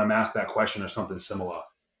soonest when I'm asked that question or something similar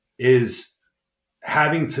is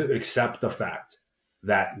having to accept the fact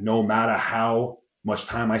that no matter how much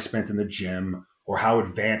time I spent in the gym or how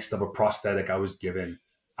advanced of a prosthetic I was given,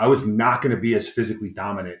 I was not going to be as physically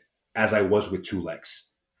dominant as I was with 2 legs,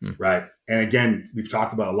 right? And again, we've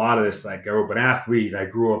talked about a lot of this. Like, I grew up an athlete. I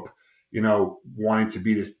grew up wanting to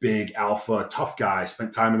be this big alpha tough guy,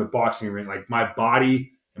 spent time in the boxing ring. Like, my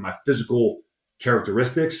body and my physical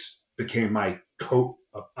characteristics became my coat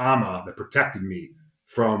of armor that protected me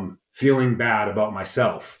from feeling bad about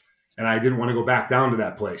myself. And I didn't want to go back down to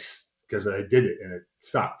that place because I did it and it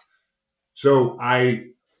sucked. So I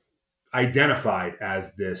identified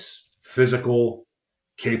as this physical,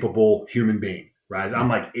 capable human being, right? I'm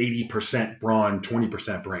like 80% brawn,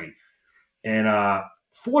 20% brain. And,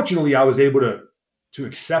 fortunately, I was able to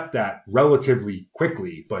accept that relatively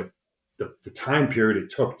quickly, but the time period it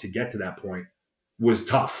took to get to that point was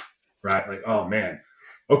tough, right? Like, oh man,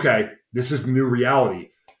 okay, this is the new reality.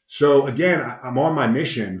 So again, I'm on my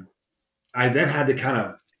mission. I then had to kind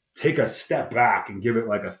of take a step back and give it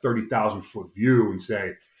like a 30,000 foot view and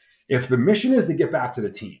say, if the mission is to get back to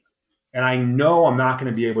the team, and I know I'm not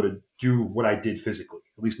going to be able to do what I did physically,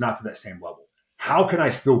 at least not to that same level, how can I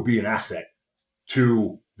still be an asset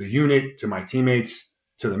to the unit, to my teammates,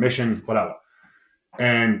 to the mission, whatever?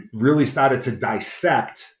 And really started to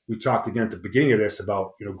dissect. We talked again at the beginning of this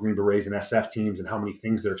about, Green Berets and SF teams and how many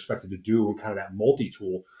things they're expected to do and kind of that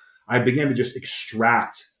multi-tool. I began to just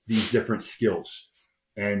extract these different skills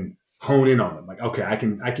and hone in on them. Like, okay, I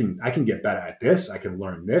can get better at this. I can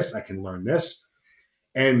learn this. I can learn this.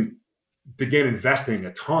 And began investing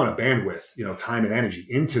a ton of bandwidth, time and energy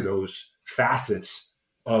into those facets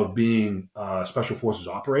of being a special forces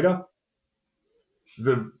operator.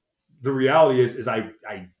 The reality is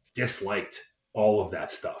I disliked all of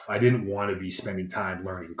that stuff. I didn't want to be spending time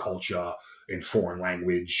learning culture and foreign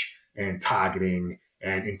language and targeting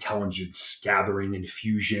and intelligence gathering and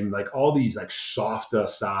fusion, like all these like softer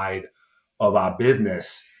side of our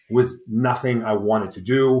business was nothing I wanted to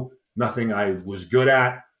do, nothing I was good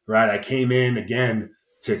at, right? I came in again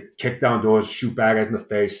to kick down doors, shoot bad guys in the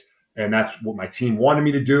face. And that's what my team wanted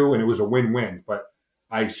me to do. And it was a win-win. But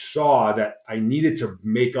I saw that I needed to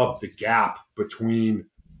make up the gap between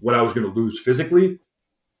what I was going to lose physically.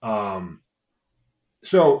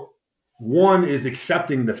 So one is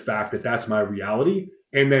accepting the fact that that's my reality.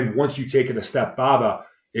 And then once you take it a step farther,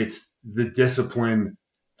 it's the discipline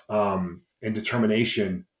and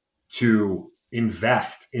determination to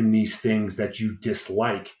invest in these things that you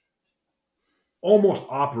dislike, almost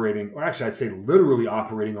operating, or actually I'd say literally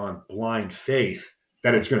operating on blind faith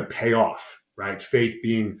that it's going to pay off, right? Faith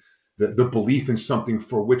being the belief in something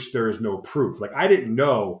for which there is no proof. Like I didn't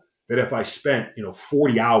know that if I spent,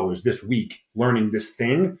 40 hours this week learning this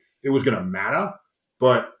thing, it was going to matter,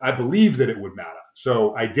 but I believed that it would matter.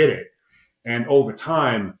 So I did it. And over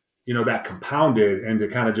time, that compounded, and to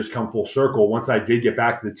kind of just come full circle, once I did get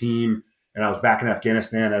back to the team and I was back in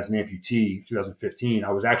Afghanistan as an amputee in 2015,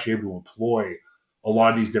 I was actually able to employ a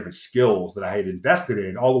lot of these different skills that I had invested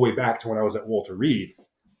in all the way back to when I was at Walter Reed.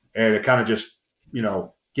 And it kind of just,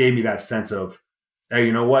 gave me that sense of, hey,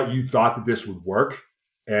 you know what? You thought that this would work.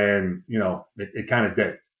 And, it kind of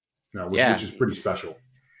did, which is pretty special.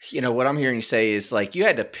 What I'm hearing you say is like you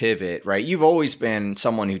had to pivot, right? You've always been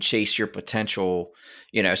someone who chased your potential,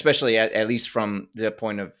 especially at least from the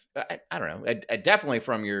point of, I don't know, definitely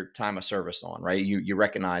from your time of service on, right? You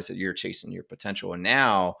recognize that you're chasing your potential. And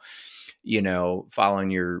now,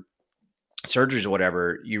 following your surgeries or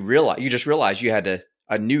whatever, you just realized you had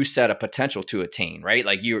a new set of potential to attain, right?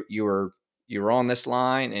 Like you were on this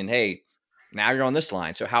line and hey, now you're on this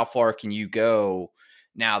line. So how far can you go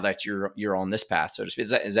now that you're on this path? So to speak,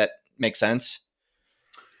 does that make sense?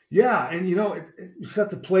 Yeah. And you just have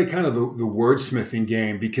to play kind of the wordsmithing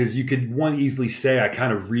game, because you could easily say I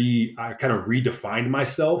kind of redefined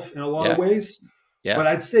myself in a lot of ways. Yeah. But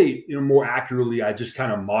I'd say, more accurately, I just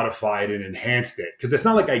kind of modified and enhanced it, because it's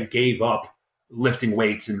not like I gave up lifting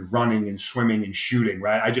weights and running and swimming and shooting,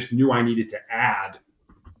 right? I just knew I needed to add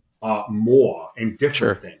more and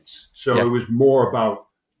different things. So it was more about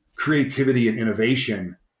creativity and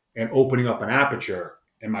innovation and opening up an aperture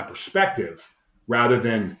in my perspective rather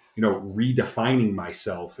than, redefining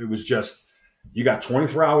myself. It was just, you got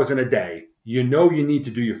 24 hours in a day. You need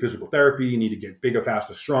to do your physical therapy. You need to get bigger,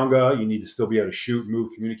 faster, stronger. You need to still be able to shoot, move,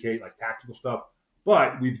 communicate, like tactical stuff.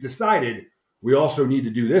 But we've decided we also need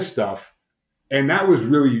to do this stuff. And that was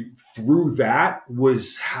really, through that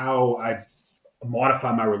was how I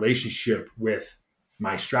modify my relationship with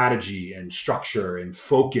my strategy and structure and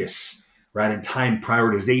focus, right? And time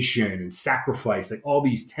prioritization and sacrifice, like all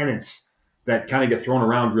these tenets that kind of get thrown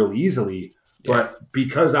around real easily. Yeah. But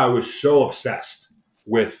because I was so obsessed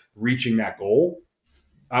with reaching that goal,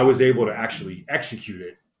 I was able to actually execute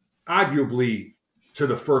it, arguably to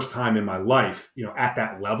the first time in my life, at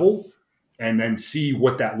that level, and then see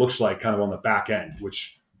what that looks like kind of on the back end,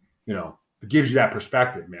 which, it gives you that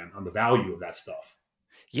perspective, man, on the value of that stuff.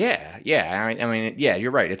 Yeah. Yeah. I mean, yeah, you're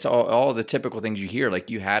right. It's all the typical things you hear. Like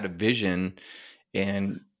you had a vision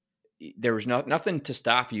and there was nothing to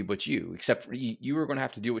stop you but you, except for you were going to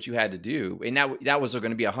have to do what you had to do. And that was going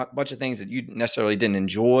to be a bunch of things that you necessarily didn't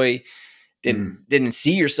enjoy, didn't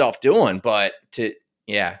see yourself doing, but I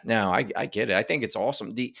get it. I think it's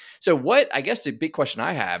awesome. I guess the big question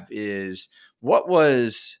I have is, what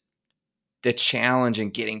was the challenge in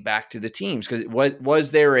getting back to the teams? Because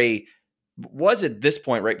was at this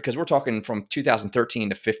point, right? Because we're talking from 2013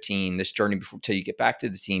 to 15, this journey till you get back to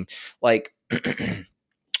the team. Like,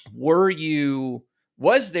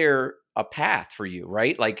 was there a path for you,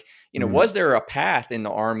 right? Like, was there a path in the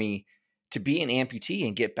Army to be an amputee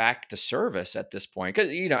and get back to service at this point? Because,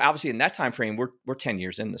 obviously in that time frame, we're 10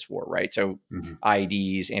 years in this war, right? So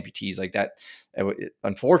IEDs, amputees like that,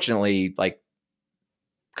 unfortunately, like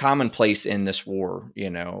commonplace in this war,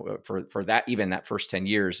 for that, even that first 10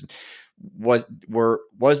 years. Was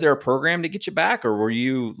there a program to get you back, or were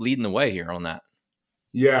you leading the way here on that?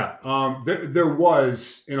 Yeah, there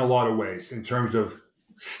was, in a lot of ways, in terms of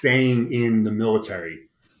staying in the military.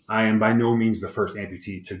 I am by no means the first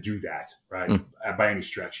amputee to do that, right? By any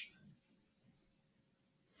stretch.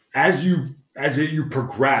 As you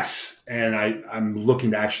progress, and I'm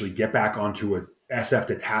looking to actually get back onto a SF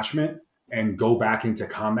detachment and go back into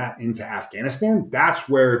combat into Afghanistan, that's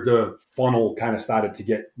where the funnel kind of started to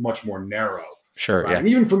get much more narrow. Sure, right? Yeah. And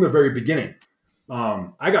even from the very beginning,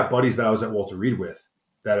 I got buddies that I was at Walter Reed with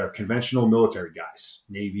that are conventional military guys,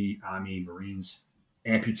 Navy, Army, Marines,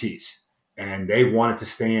 amputees, and they wanted to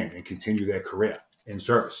stay in and continue their career in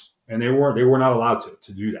service, and they were not allowed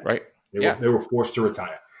to do that. Right. They were forced to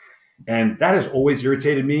retire, and that has always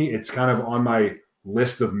irritated me. It's kind of on my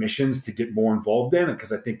list of missions to get more involved in,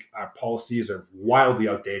 because I think our policies are wildly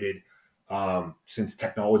outdated. Since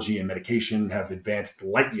technology and medication have advanced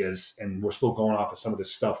light years, and we're still going off of some of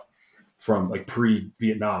this stuff from like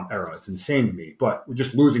pre-Vietnam era. It's insane to me, but we're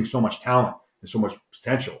just losing so much talent and so much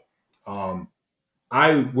potential.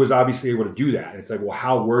 I was obviously able to do that. It's like, well,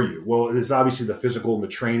 how were you? Well, there's obviously the physical and the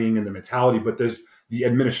training and the mentality, but there's the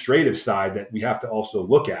administrative side that we have to also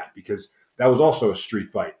look at, because that was also a street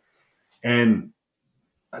fight. And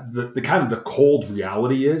the kind of the cold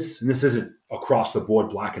reality is, and this isn't across the board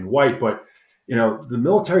black and white, but the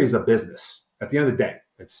military is a business. At the end of the day,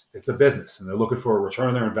 it's a business, and they're looking for a return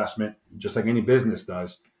on their investment, just like any business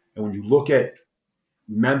does. And when you look at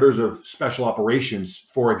members of special operations,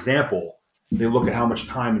 for example, they look at how much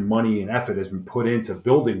time and money and effort has been put into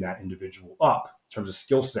building that individual up in terms of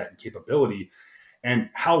skill set and capability, and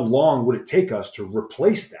how long would it take us to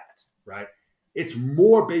replace that, right? It's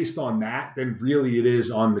more based on that than really it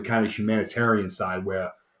is on the kind of humanitarian side,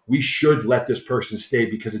 where we should let this person stay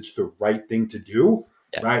because it's the right thing to do,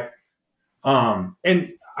 right?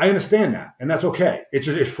 And I understand that, and that's okay.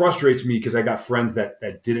 It frustrates me because I got friends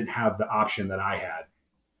that didn't have the option that I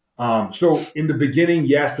had. So in the beginning,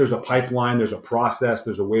 yes, there's a pipeline, there's a process,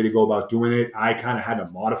 there's a way to go about doing it. I kind of had to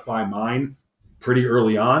modify mine pretty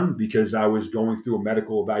early on because I was going through a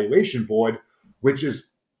medical evaluation board, which is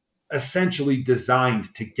essentially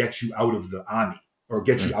designed to get you out of the Army or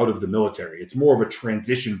get you out of the military. It's more of a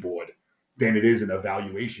transition board than it is an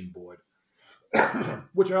evaluation board,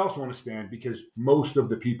 which I also understand, because most of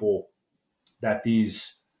the people that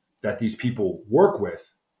these people work with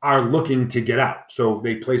are looking to get out. So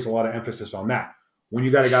they place a lot of emphasis on that. When you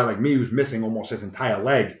got a guy like me who's missing almost his entire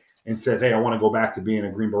leg and says, hey, I want to go back to being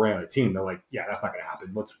a Green Beret on a team, they're like, yeah, that's not going to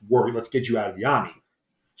happen. Let's get you out of the Army.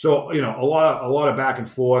 So, a lot of back and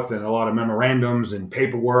forth and a lot of memorandums and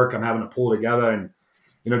paperwork I'm having to pull together, and,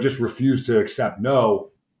 just refuse to accept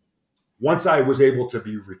no. Once I was able to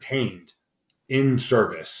be retained in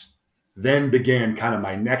service, then began kind of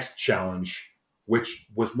my next challenge, which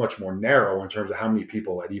was much more narrow in terms of how many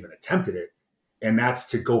people had even attempted it. And that's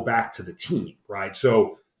to go back to the team, right?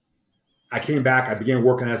 So I came back, I began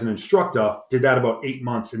working as an instructor, did that about 8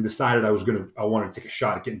 months, and decided I wanted to take a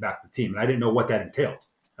shot at getting back to the team. And I didn't know what that entailed.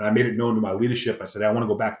 And I made it known to my leadership. I said, I want to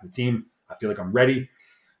go back to the team. I feel like I'm ready.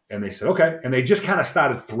 And they said, okay. And they just kind of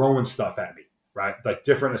started throwing stuff at me, right? Like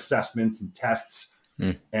different assessments and tests.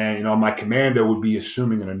 And, my commander would be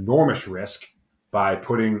assuming an enormous risk by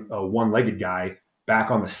putting a one-legged guy back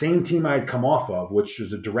on the same team I had come off of, which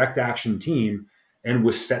was a direct action team, and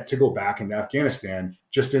was set to go back into Afghanistan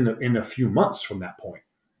just in a few months from that point.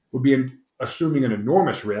 Would be assuming an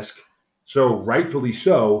enormous risk. So rightfully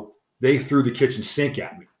so, they threw the kitchen sink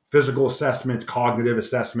at me. Physical assessments, cognitive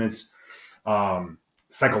assessments,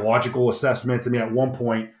 psychological assessments. I mean, at one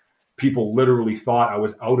point, people literally thought I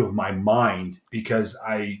was out of my mind because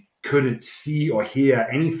I couldn't see or hear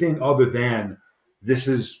anything other than this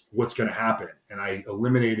is what's going to happen. And I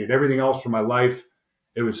eliminated everything else from my life.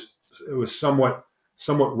 It was somewhat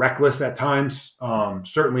reckless at times,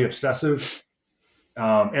 certainly obsessive.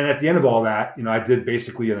 And at the end of all that, I did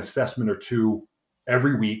basically an assessment or two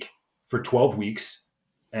every week for 12 weeks,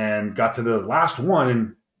 and got to the last one.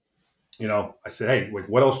 And, I said, hey,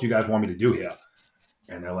 what else do you guys want me to do here?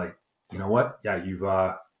 And they're like, you know what? Yeah,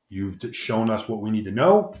 you've shown us what we need to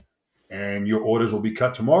know, and your orders will be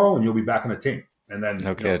cut tomorrow, and you'll be back on the team. And then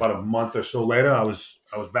about a month or so later, I was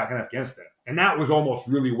back in Afghanistan. And that was almost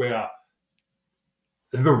really where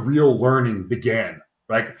the real learning began.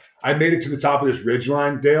 Like, I made it to the top of this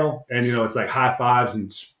ridgeline, Dale, and, it's like high fives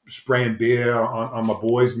and spraying beer on my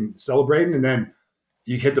boys and celebrating. And then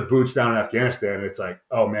you hit the boots down in Afghanistan, and it's like,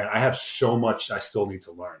 oh man, I have so much I still need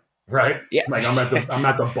to learn. Right? Yeah. Like I'm at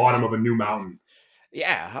the bottom of a new mountain.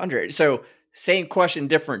 Yeah, 100. So same question,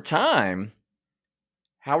 different time.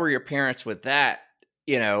 How were your parents with that?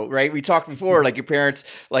 Right? We talked before, like your parents,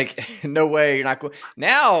 like, no way, you're not going.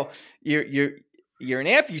 Now you're an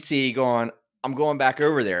amputee going, I'm going back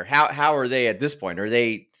over there. How are they at this point? Are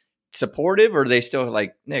they supportive, or are they still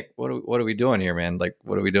like, Nick, what are we doing here, man? Like,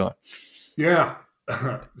 what are we doing? Yeah.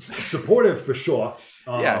 Supportive for sure.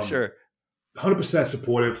 Yeah, sure. 100%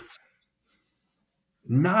 supportive.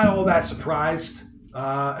 Not all that surprised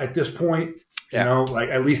at this point, like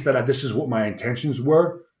at least that this is what my intentions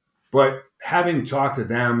were. But having talked to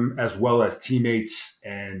them as well as teammates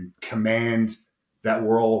and command that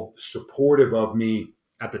were all supportive of me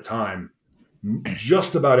at the time,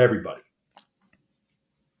 just about everybody,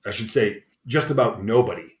 I should say just about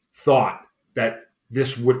nobody, thought that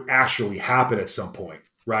this would actually happen at some point,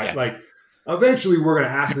 right? Yeah. Like eventually we're going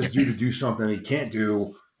to ask this dude to do something he can't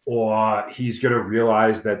do, or he's going to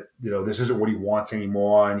realize that, this isn't what he wants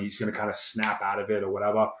anymore, and he's going to kind of snap out of it or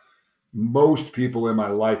whatever. Most people in my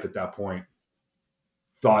life at that point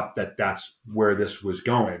thought that that's where this was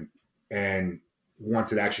going. And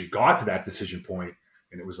once it actually got to that decision point,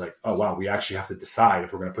 and it was like, oh, wow, we actually have to decide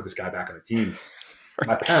if we're going to put this guy back on the team.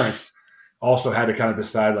 My parents also had to kind of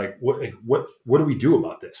decide, like, what do we do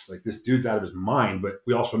about this? Like, this dude's out of his mind, but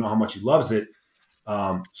we also know how much he loves it.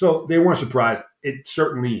 So they weren't surprised. It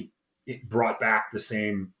brought back the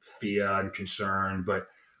same fear and concern. But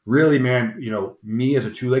really, man, me as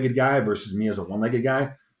a two-legged guy versus me as a one-legged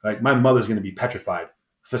guy, like my mother's going to be petrified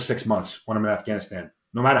for 6 months when I'm in Afghanistan,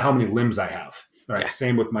 no matter how many limbs I have. Right. Yeah.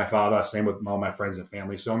 Same with my father, same with all my friends and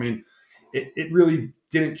family. So, I mean, it really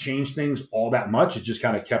didn't change things all that much. It just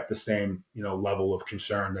kind of kept the same, level of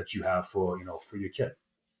concern that you have for your kid.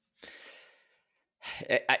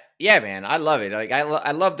 Yeah, man, I love it. Like,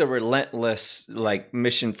 I love the relentless, like,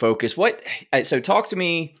 mission focus. So talk to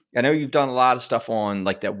me. I know you've done a lot of stuff on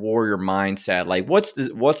like that warrior mindset. Like, what's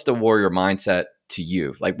the warrior mindset to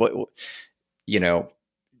you? Like, what. Yeah,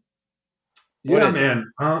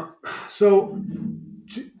 man. So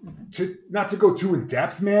to not to go too in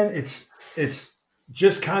depth, man, it's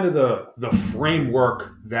just kind of the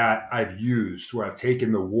framework that I've used, where I've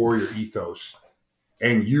taken the warrior ethos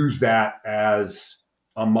and used that as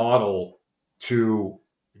a model to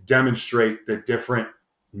demonstrate the different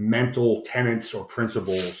mental tenets or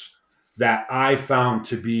principles that I found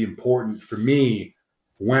to be important for me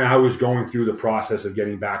when I was going through the process of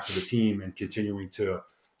getting back to the team and continuing to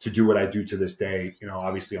do what I do to this day,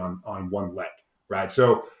 obviously on one leg, right?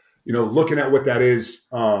 So, looking at what that is,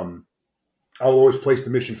 I'll always place the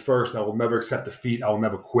mission first. I will never accept defeat. I will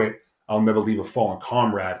never quit. I'll never leave a fallen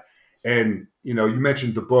comrade. And, you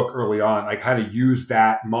mentioned the book early on. I kind of used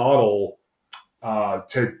that model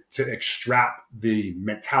to extract the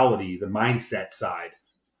mentality, the mindset side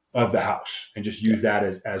of the house, and just use that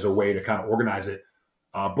as a way to kind of organize it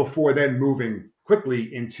before then moving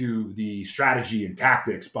quickly into the strategy and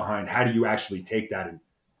tactics behind how do you actually take that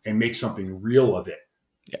and make something real of it.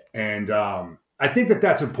 Yeah. And I think that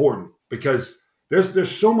that's important, because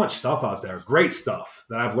there's so much stuff out there, great stuff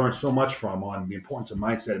that I've learned so much from on the importance of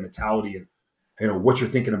mindset and mentality, and what you're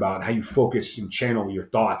thinking about and how you focus and channel your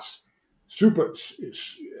thoughts.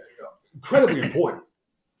 Incredibly important.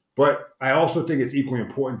 But I also think it's equally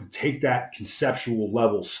important to take that conceptual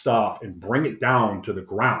level stuff and bring it down to the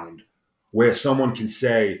ground, where someone can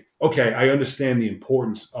say, okay, I understand the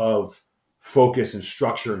importance of focus and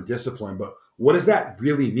structure and discipline, but what does that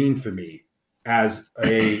really mean for me as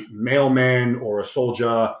a mailman or a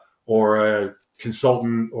soldier or a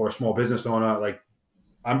consultant or a small business owner? Like,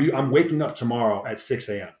 I'm waking up tomorrow at 6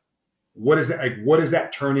 a.m. What is that? Like, what does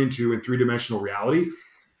that turn into in three-dimensional reality?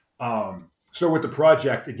 So with the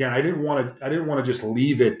project, again, I didn't want to just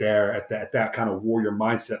leave it there at that kind of warrior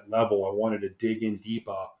mindset level. I wanted to dig in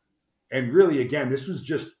deeper. And really, again, this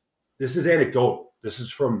is anecdotal. This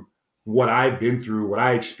is from what I've been through, what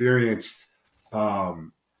I experienced,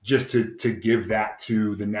 just to give that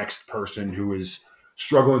to the next person who is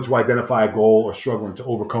struggling to identify a goal or struggling to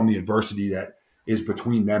overcome the adversity that is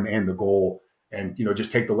between them and the goal. And,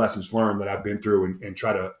 just take the lessons learned that I've been through and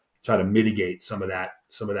try to mitigate some of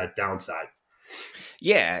that downside.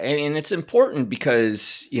 Yeah. And it's important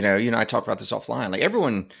because, I talk about this offline, like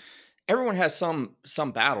everyone has some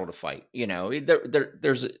battle to fight.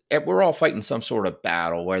 We're all fighting some sort of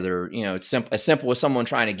battle, whether, it's as simple as someone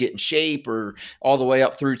trying to get in shape, or all the way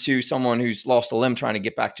up through to someone who's lost a limb trying to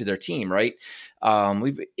get back to their team. Right. But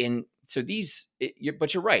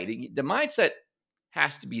you're right. The mindset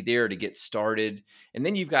has to be there to get started. And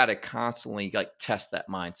then you've got to constantly like test that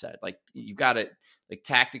mindset. Like you've got to, like,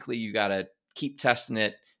 tactically, you got to keep testing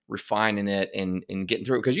it, refining it, and getting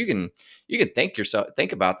through it. Cause you can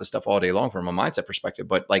think about this stuff all day long from a mindset perspective.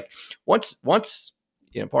 But like once,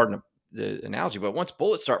 pardon the analogy, but once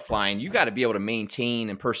bullets start flying, you got to be able to maintain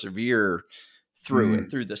and persevere through it,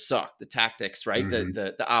 through the suck, the tactics, right? Mm-hmm.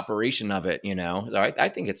 The operation of it, I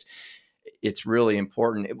think it's really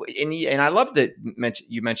important. And I love that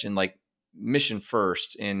you mentioned like mission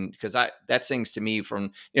first, and because that sings to me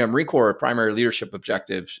from, Marine Corps primary leadership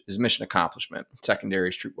objective is mission accomplishment, secondary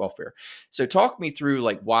is troop welfare. So talk me through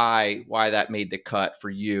like why that made the cut for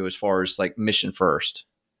you as far as like mission first.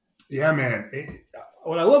 Yeah, man.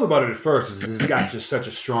 What I love about it at first is it's got just such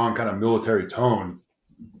a strong kind of military tone.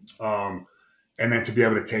 And And then to be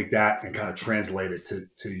able to take that and kind of translate it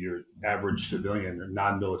to your average civilian or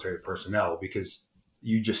non-military personnel, because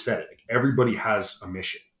you just said it, like everybody has a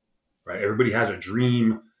mission, right? Everybody has a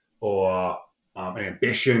dream or an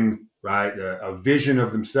ambition, right? A vision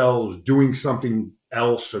of themselves doing something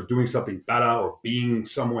else or doing something better or being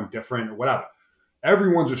someone different or whatever.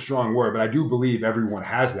 Everyone's a strong word, but I do believe everyone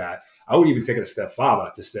has that. I would even take it a step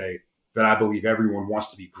farther to say that I believe everyone wants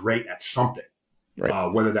to be great at something,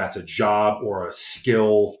 right. Whether that's a job or a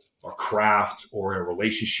skill or craft or a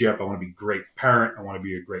relationship. I want to be a great parent. I want to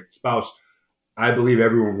be a great spouse. I believe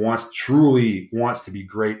everyone truly wants to be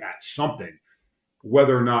great at something,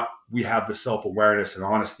 whether or not we have the self-awareness and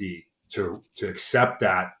honesty to accept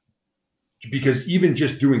that, because even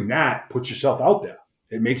just doing that puts yourself out there.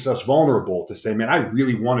 It makes us vulnerable to say, man, I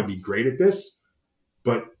really want to be great at this,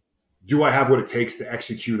 but do I have what it takes to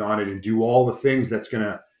execute on it and do all the things that's going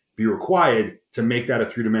to be required to make that a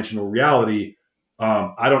three-dimensional reality?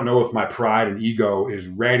 I don't know if my pride and ego is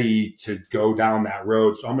ready to go down that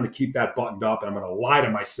road. So I'm going to keep that buttoned up and I'm going to lie to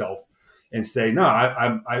myself and say, no,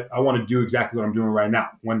 I want to do exactly what I'm doing right now,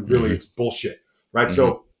 when really it's bullshit, right?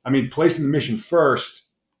 So, I mean, placing the mission first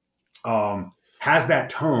has that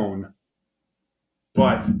tone,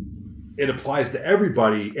 but it applies to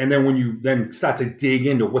everybody. And then when you then start to dig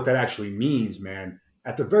into what that actually means, man,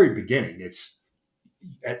 at the very beginning, it's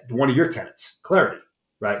at one of your tenets, clarity,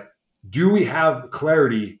 right? Do we have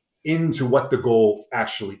clarity into what the goal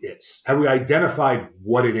actually is? Have we identified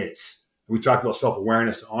what it is? We talked about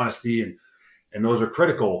self-awareness, honesty, and those are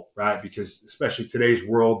critical, right? Because especially today's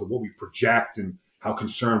world, what we project and how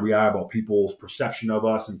concerned we are about people's perception of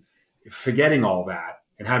us, and forgetting all that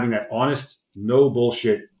and having that honest, no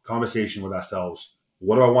bullshit conversation with ourselves.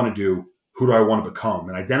 What do I want to do? Who do I want to become?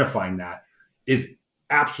 And identifying that is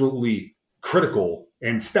absolutely critical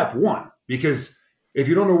and step one, because if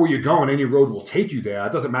you don't know where you're going, any road will take you there.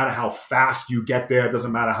 It doesn't matter how fast you get there. It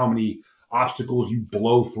doesn't matter how many obstacles you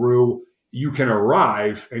blow through. You can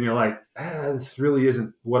arrive and you're like, this really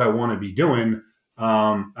isn't what I want to be doing.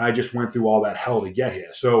 I just went through all that hell to get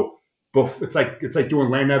here. So it's like doing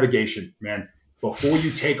land navigation, man. Before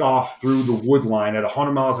you take off through the wood line at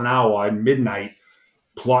 100 miles an hour at midnight,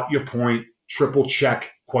 plot your point, triple check,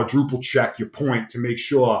 quadruple check your point to make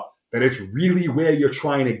sure that it's really where you're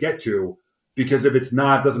trying to get to. Because if it's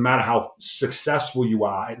not, it doesn't matter how successful you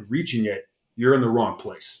are at reaching it, you're in the wrong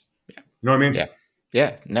place. Yeah. You know what I mean? Yeah.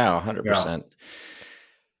 Yeah. No, 100%.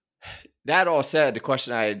 Yeah. That all said, the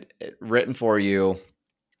question I had written for you,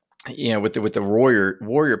 with the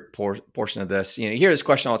warrior portion of this, you hear this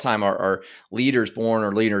question all the time: Are leaders born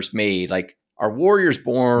or leaders made? Like, are warriors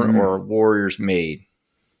born or warriors made?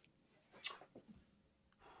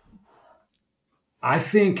 I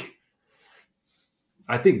think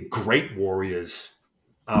great warriors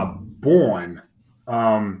are born.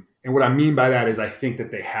 And what I mean by that is I think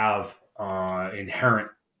that they have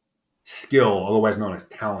inherent skill, otherwise known as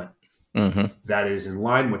talent, that is in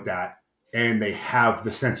line with that. And they have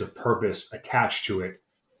the sense of purpose attached to it,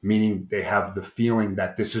 meaning they have the feeling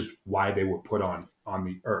that this is why they were put on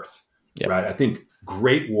the earth, right? I think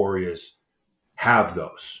great warriors have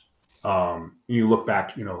those. You look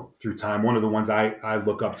back, through time. One of the ones I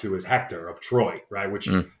look up to is Hector of Troy, right? Which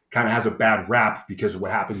kind of has a bad rap because of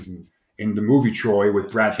what happens in the movie Troy with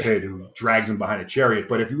Brad Pitt, who drags him behind a chariot.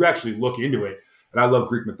 But if you actually look into it, and I love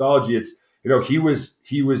Greek mythology, it's, he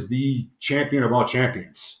was the champion of all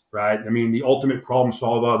champions, right? I mean, the ultimate problem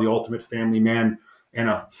solver, the ultimate family man, and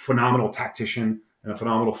a phenomenal tactician and a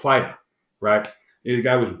phenomenal fighter, right? The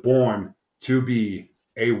guy was born to be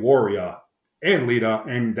a warrior and leader,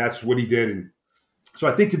 and that's what he did. And so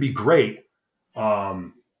I think to be great,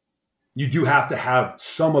 you do have to have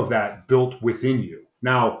some of that built within you.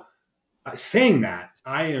 Now, saying that,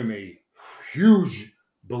 I am a huge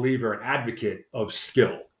believer and advocate of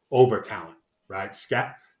skill over talent, right?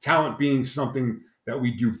 Talent being something that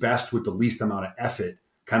we do best with the least amount of effort,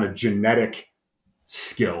 kind of genetic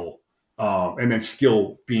skill, and then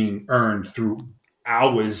skill being earned through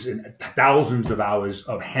hours and thousands of hours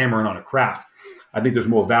of hammering on a craft. I think there's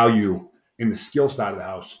more value in the skill side of the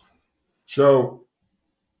house. So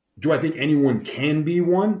do I think anyone can be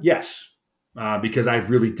one? Yes, because I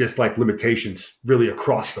really dislike limitations really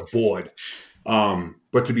across the board.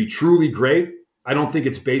 But to be truly great, I don't think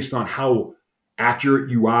it's based on how accurate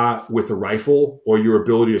you are with a rifle or your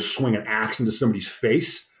ability to swing an axe into somebody's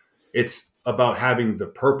face. It's about having the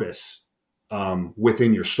purpose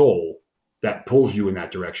within your soul that pulls you in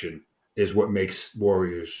that direction is what makes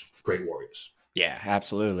warriors great warriors. Yeah,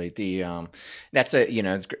 absolutely. That's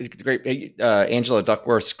it's great. Angela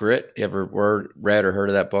Duckworth's Grit. You ever read or heard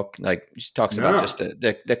of that book? Like, she talks about No, just the I'll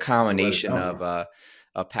write it combination down though.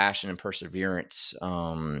 of passion and perseverance.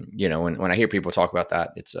 When I hear people talk about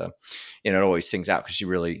that, it's it always sings out, because she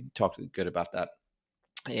really talked good about that.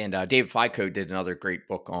 And David Fico did another great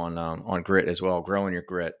book on grit as well, growing your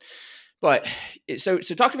grit. But so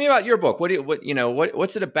talk to me about your book.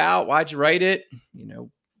 What's it about? Why'd you write it?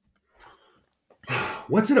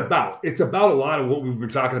 What's it about? It's about a lot of what we've been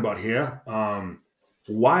talking about here.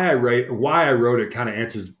 Why I wrote it kind of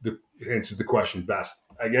answers the question best.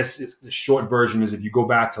 I guess the short version is, if you go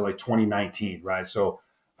back to like 2019, right? So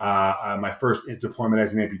my first deployment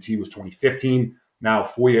as an amputee was 2015. Now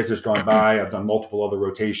 4 years has gone by. I've done multiple other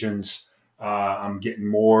rotations. I'm getting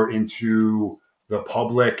more into the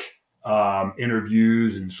public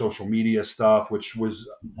interviews and social media stuff, which was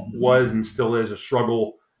and still is a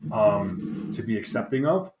struggle to be accepting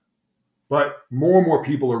of. But more and more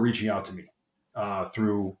people are reaching out to me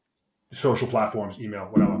through social platforms, email,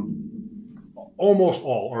 whatever. Almost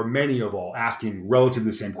all, or many of all, asking relatively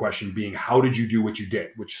the same question, being, how did you do what you did?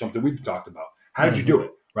 Which is something we've talked about. How did you do it?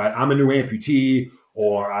 Right? I'm a new amputee,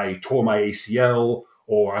 or I tore my ACL,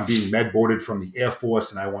 or I'm being med boarded from the Air Force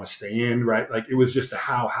and I want to stay in, right? Like, it was just a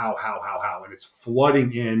how. And it's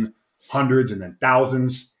flooding in hundreds and then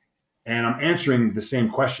thousands. And I'm answering the same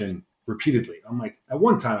question repeatedly. I'm like, at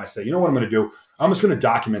one time I said, you know what I'm going to do? I'm just going to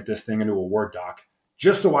document this thing into a Word doc,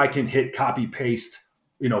 just so I can hit copy, paste,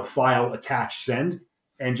 file, attach, send,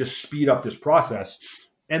 and just speed up this process.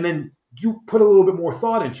 And then you put a little bit more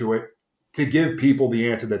thought into it to give people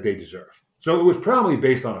the answer that they deserve. So it was probably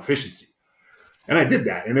based on efficiency. And I did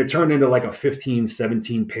that. And it turned into like a 15,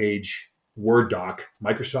 17 page Word doc,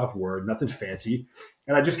 Microsoft Word, nothing fancy.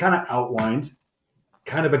 And I just kind of outlined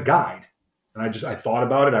kind of a guide. And I thought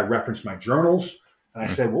about it. I referenced my journals and I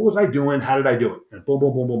said, what was I doing? How did I do it? And boom,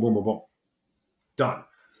 boom, boom, boom, boom, boom, boom. Done.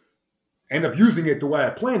 End up using it the way I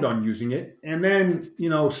planned on using it. And then,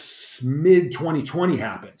 mid 2020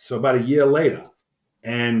 happened. So about a year later,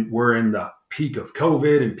 and we're in the peak of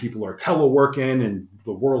COVID and people are teleworking and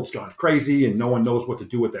the world's gone crazy and no one knows what to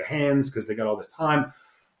do with their hands because they got all this time.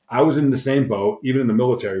 I was in the same boat. Even in the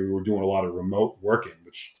military, we were doing a lot of remote working,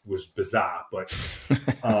 which was bizarre. But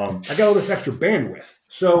I got all this extra bandwidth.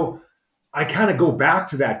 So I kind of go back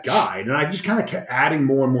to that guide and I just kind of kept adding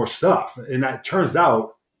more and more stuff. And it turns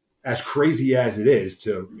out, as crazy as it is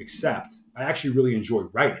to accept, I actually really enjoy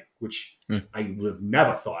writing, which I would have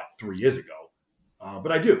never thought 3 years ago.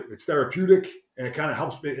 But I do. It's therapeutic and it kind of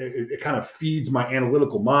helps me. It kind of feeds my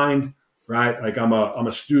analytical mind. Right? Like I'm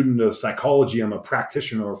a student of psychology. I'm a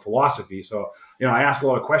practitioner of philosophy. So, I ask a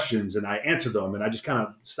lot of questions and I answer them and I just kind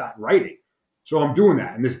of start writing. So I'm doing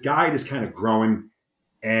that. And this guide is kind of growing.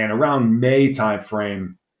 And around May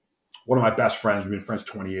timeframe, one of my best friends, we've been friends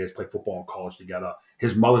 20 years, played football in college together.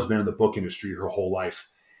 His mother's been in the book industry her whole life.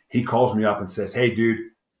 He calls me up and says, hey, dude,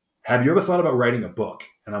 have you ever thought about writing a book?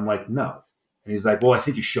 And I'm like, no. And he's like, well, I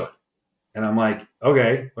think you should. And I'm like,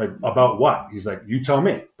 okay, like about what? He's like, you tell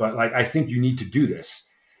me. But like, I think you need to do this.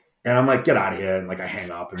 And I'm like, get out of here. And like, I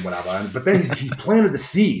hang up and whatever. But then he planted the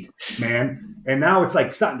seed, man. And now it's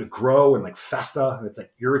like starting to grow and like fester. And it's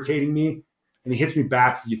like irritating me. And he hits me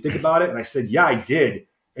back. Did you think about it? And I said, yeah, I did.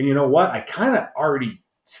 And you know what? I kind of already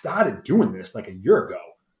started doing this like a year ago.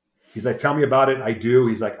 He's like, tell me about it. I do.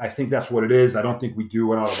 He's like, I think that's what it is. I don't think we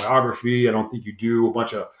do an autobiography. I don't think you do a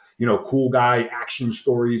bunch of cool guy action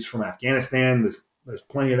stories from Afghanistan. There's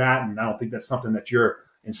plenty of that. And I don't think that's something that you're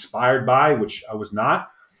inspired by, which I was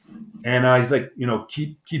not. And he's like,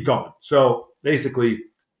 keep going. So basically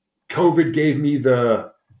COVID gave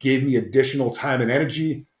me additional time and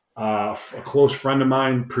energy. A close friend of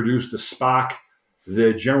mine produced a SPOC.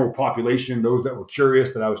 The general population, those that were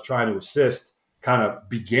curious that I was trying to assist, kind of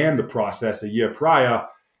began the process a year prior.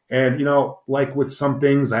 And, like with some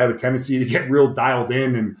things, I have a tendency to get real dialed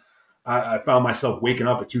in, and I found myself waking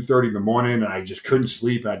up at 2:30 in the morning and I just couldn't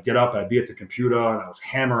sleep. And I'd get up and I'd be at the computer and I was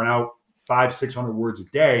hammering out 500-600 words a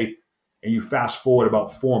day. And you fast forward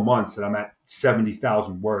about 4 months and I'm at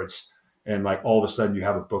 70,000 words. And like all of a sudden you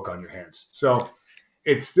have a book on your hands. So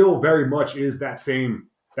it still very much is that same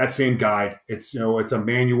guide. It's, it's a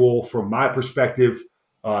manual from my perspective,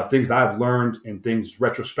 things I've learned and things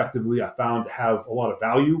retrospectively I found have a lot of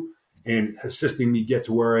value in assisting me get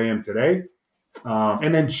to where I am today.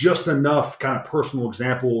 And then just enough kind of personal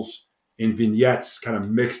examples and vignettes kind of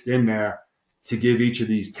mixed in there to give each of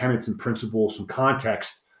these tenets and principles some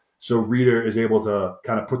context. So reader is able to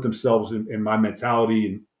kind of put themselves in my mentality.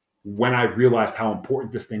 And when I realized how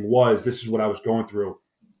important this thing was, this is what I was going through.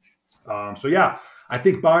 So yeah, I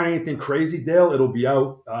think barring anything crazy, Dale, it'll be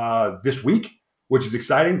out this week, which is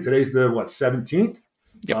exciting. Today's the 17th.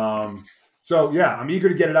 Yep. So yeah, I'm eager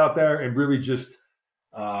to get it out there and really just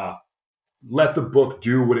let the book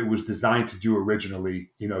do what it was designed to do originally,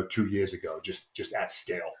 2 years ago, just at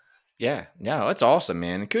scale. Yeah, no, it's awesome,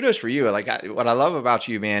 man. Kudos for you. Like what I love about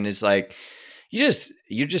you, man, is like you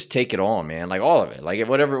just take it on, man. Like all of it, like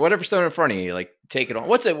whatever's thrown in front of you, like take it on.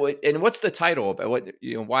 What's the title about? What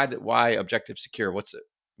why Objective Secure?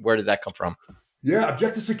 Where did that come from? Yeah,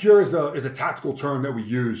 Objective Secure is a tactical term that we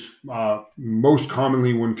use most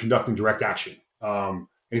commonly when conducting direct action. And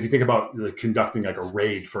if you think about conducting like a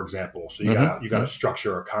raid, for example, so you got a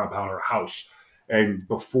structure, a compound, or a house, and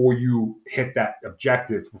before you hit that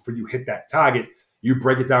objective, before you hit that target, you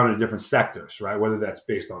break it down into different sectors, right? Whether that's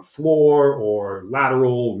based on floor or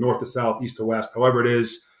lateral, north to south, east to west, however it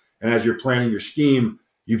is. And as you're planning your scheme,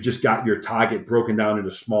 you've just got your target broken down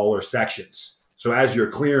into smaller sections. So as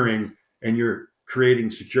you're clearing and you're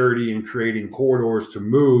creating security and creating corridors to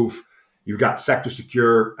move, you've got sector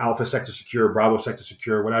secure, alpha sector secure, bravo sector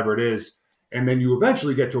secure, whatever it is. And then you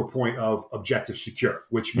eventually get to a point of objective secure,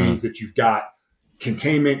 which means that you've got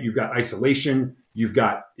containment, you've got isolation,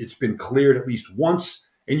 it's been cleared at least once,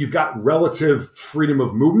 and you've got relative freedom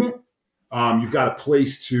of movement. You've got a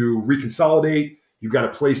place to reconsolidate. You've got a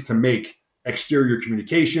place to make exterior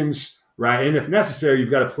communications, right? And if necessary,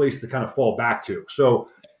 you've got a place to kind of fall back to. So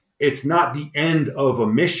it's not the end of a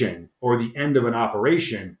mission or the end of an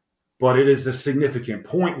operation, but it is a significant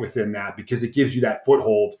point within that because it gives you that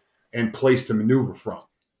foothold and place to maneuver from.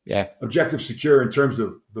 Yeah. Objective Secure in terms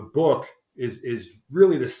of the book is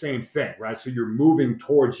really the same thing, right? So you're moving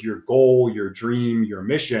towards your goal, your dream, your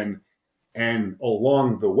mission, and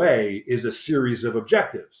along the way is a series of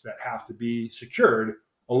objectives that have to be secured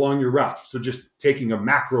along your route. So just taking a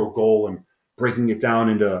macro goal and breaking it down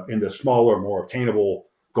into smaller, more obtainable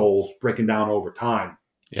goals, breaking down over time.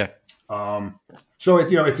 Yeah. So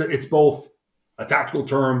it's both a tactical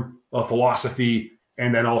term, a philosophy,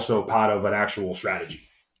 and then also part of an actual strategy.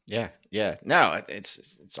 Yeah. Yeah. No,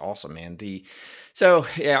 it's awesome, man. I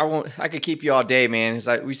could keep you all day, man.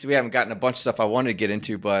 We haven't gotten a bunch of stuff I wanted to get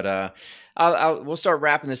into, but we'll start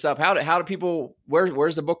wrapping this up. How do people,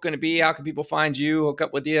 where's the book going to be? How can people find you, hook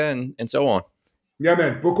up with you and so on? Yeah,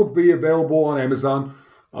 man. Book will be available on Amazon.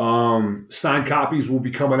 Signed copies will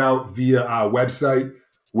be coming out via our website,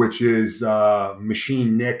 which is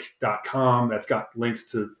machinenick.com. That's got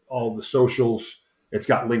links to all the socials. It's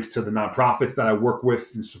got links to the nonprofits that I work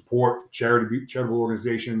with and support, charitable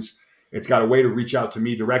organizations. It's got a way to reach out to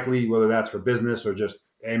me directly, whether that's for business or just,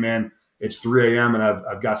 hey, man, it's 3 a.m. and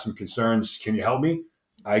I've got some concerns. Can you help me?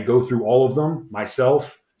 I go through all of them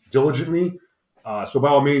myself diligently. So by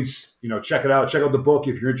all means, check it out. Check out the book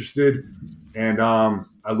if you're interested. And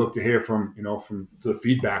I look to hear from the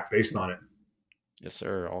feedback based on it. Yes,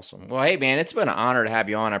 sir. Awesome. Well, hey, man, it's been an honor to have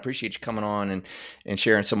you on. I appreciate you coming on and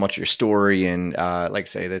sharing so much of your story. And like I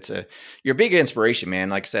say, you're a big inspiration,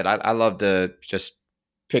 man. Like I said, I love just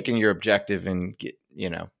picking your objective and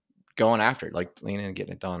going after it, like leaning and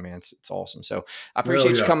getting it done, man. It's awesome. So I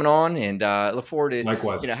appreciate you coming on and look forward to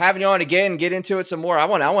likewise. Having you on again and get into it some more. I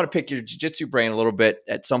want to pick your jiu-jitsu brain a little bit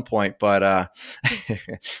at some point, but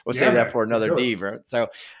we'll save that for another D, bro. So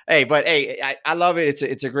I love it.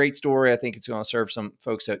 It's a great story. I think it's going to serve some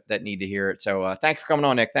folks that need to hear it. So thanks for coming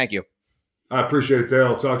on, Nick. Thank you. I appreciate it,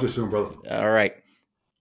 Dale. Talk to you soon, brother. All right.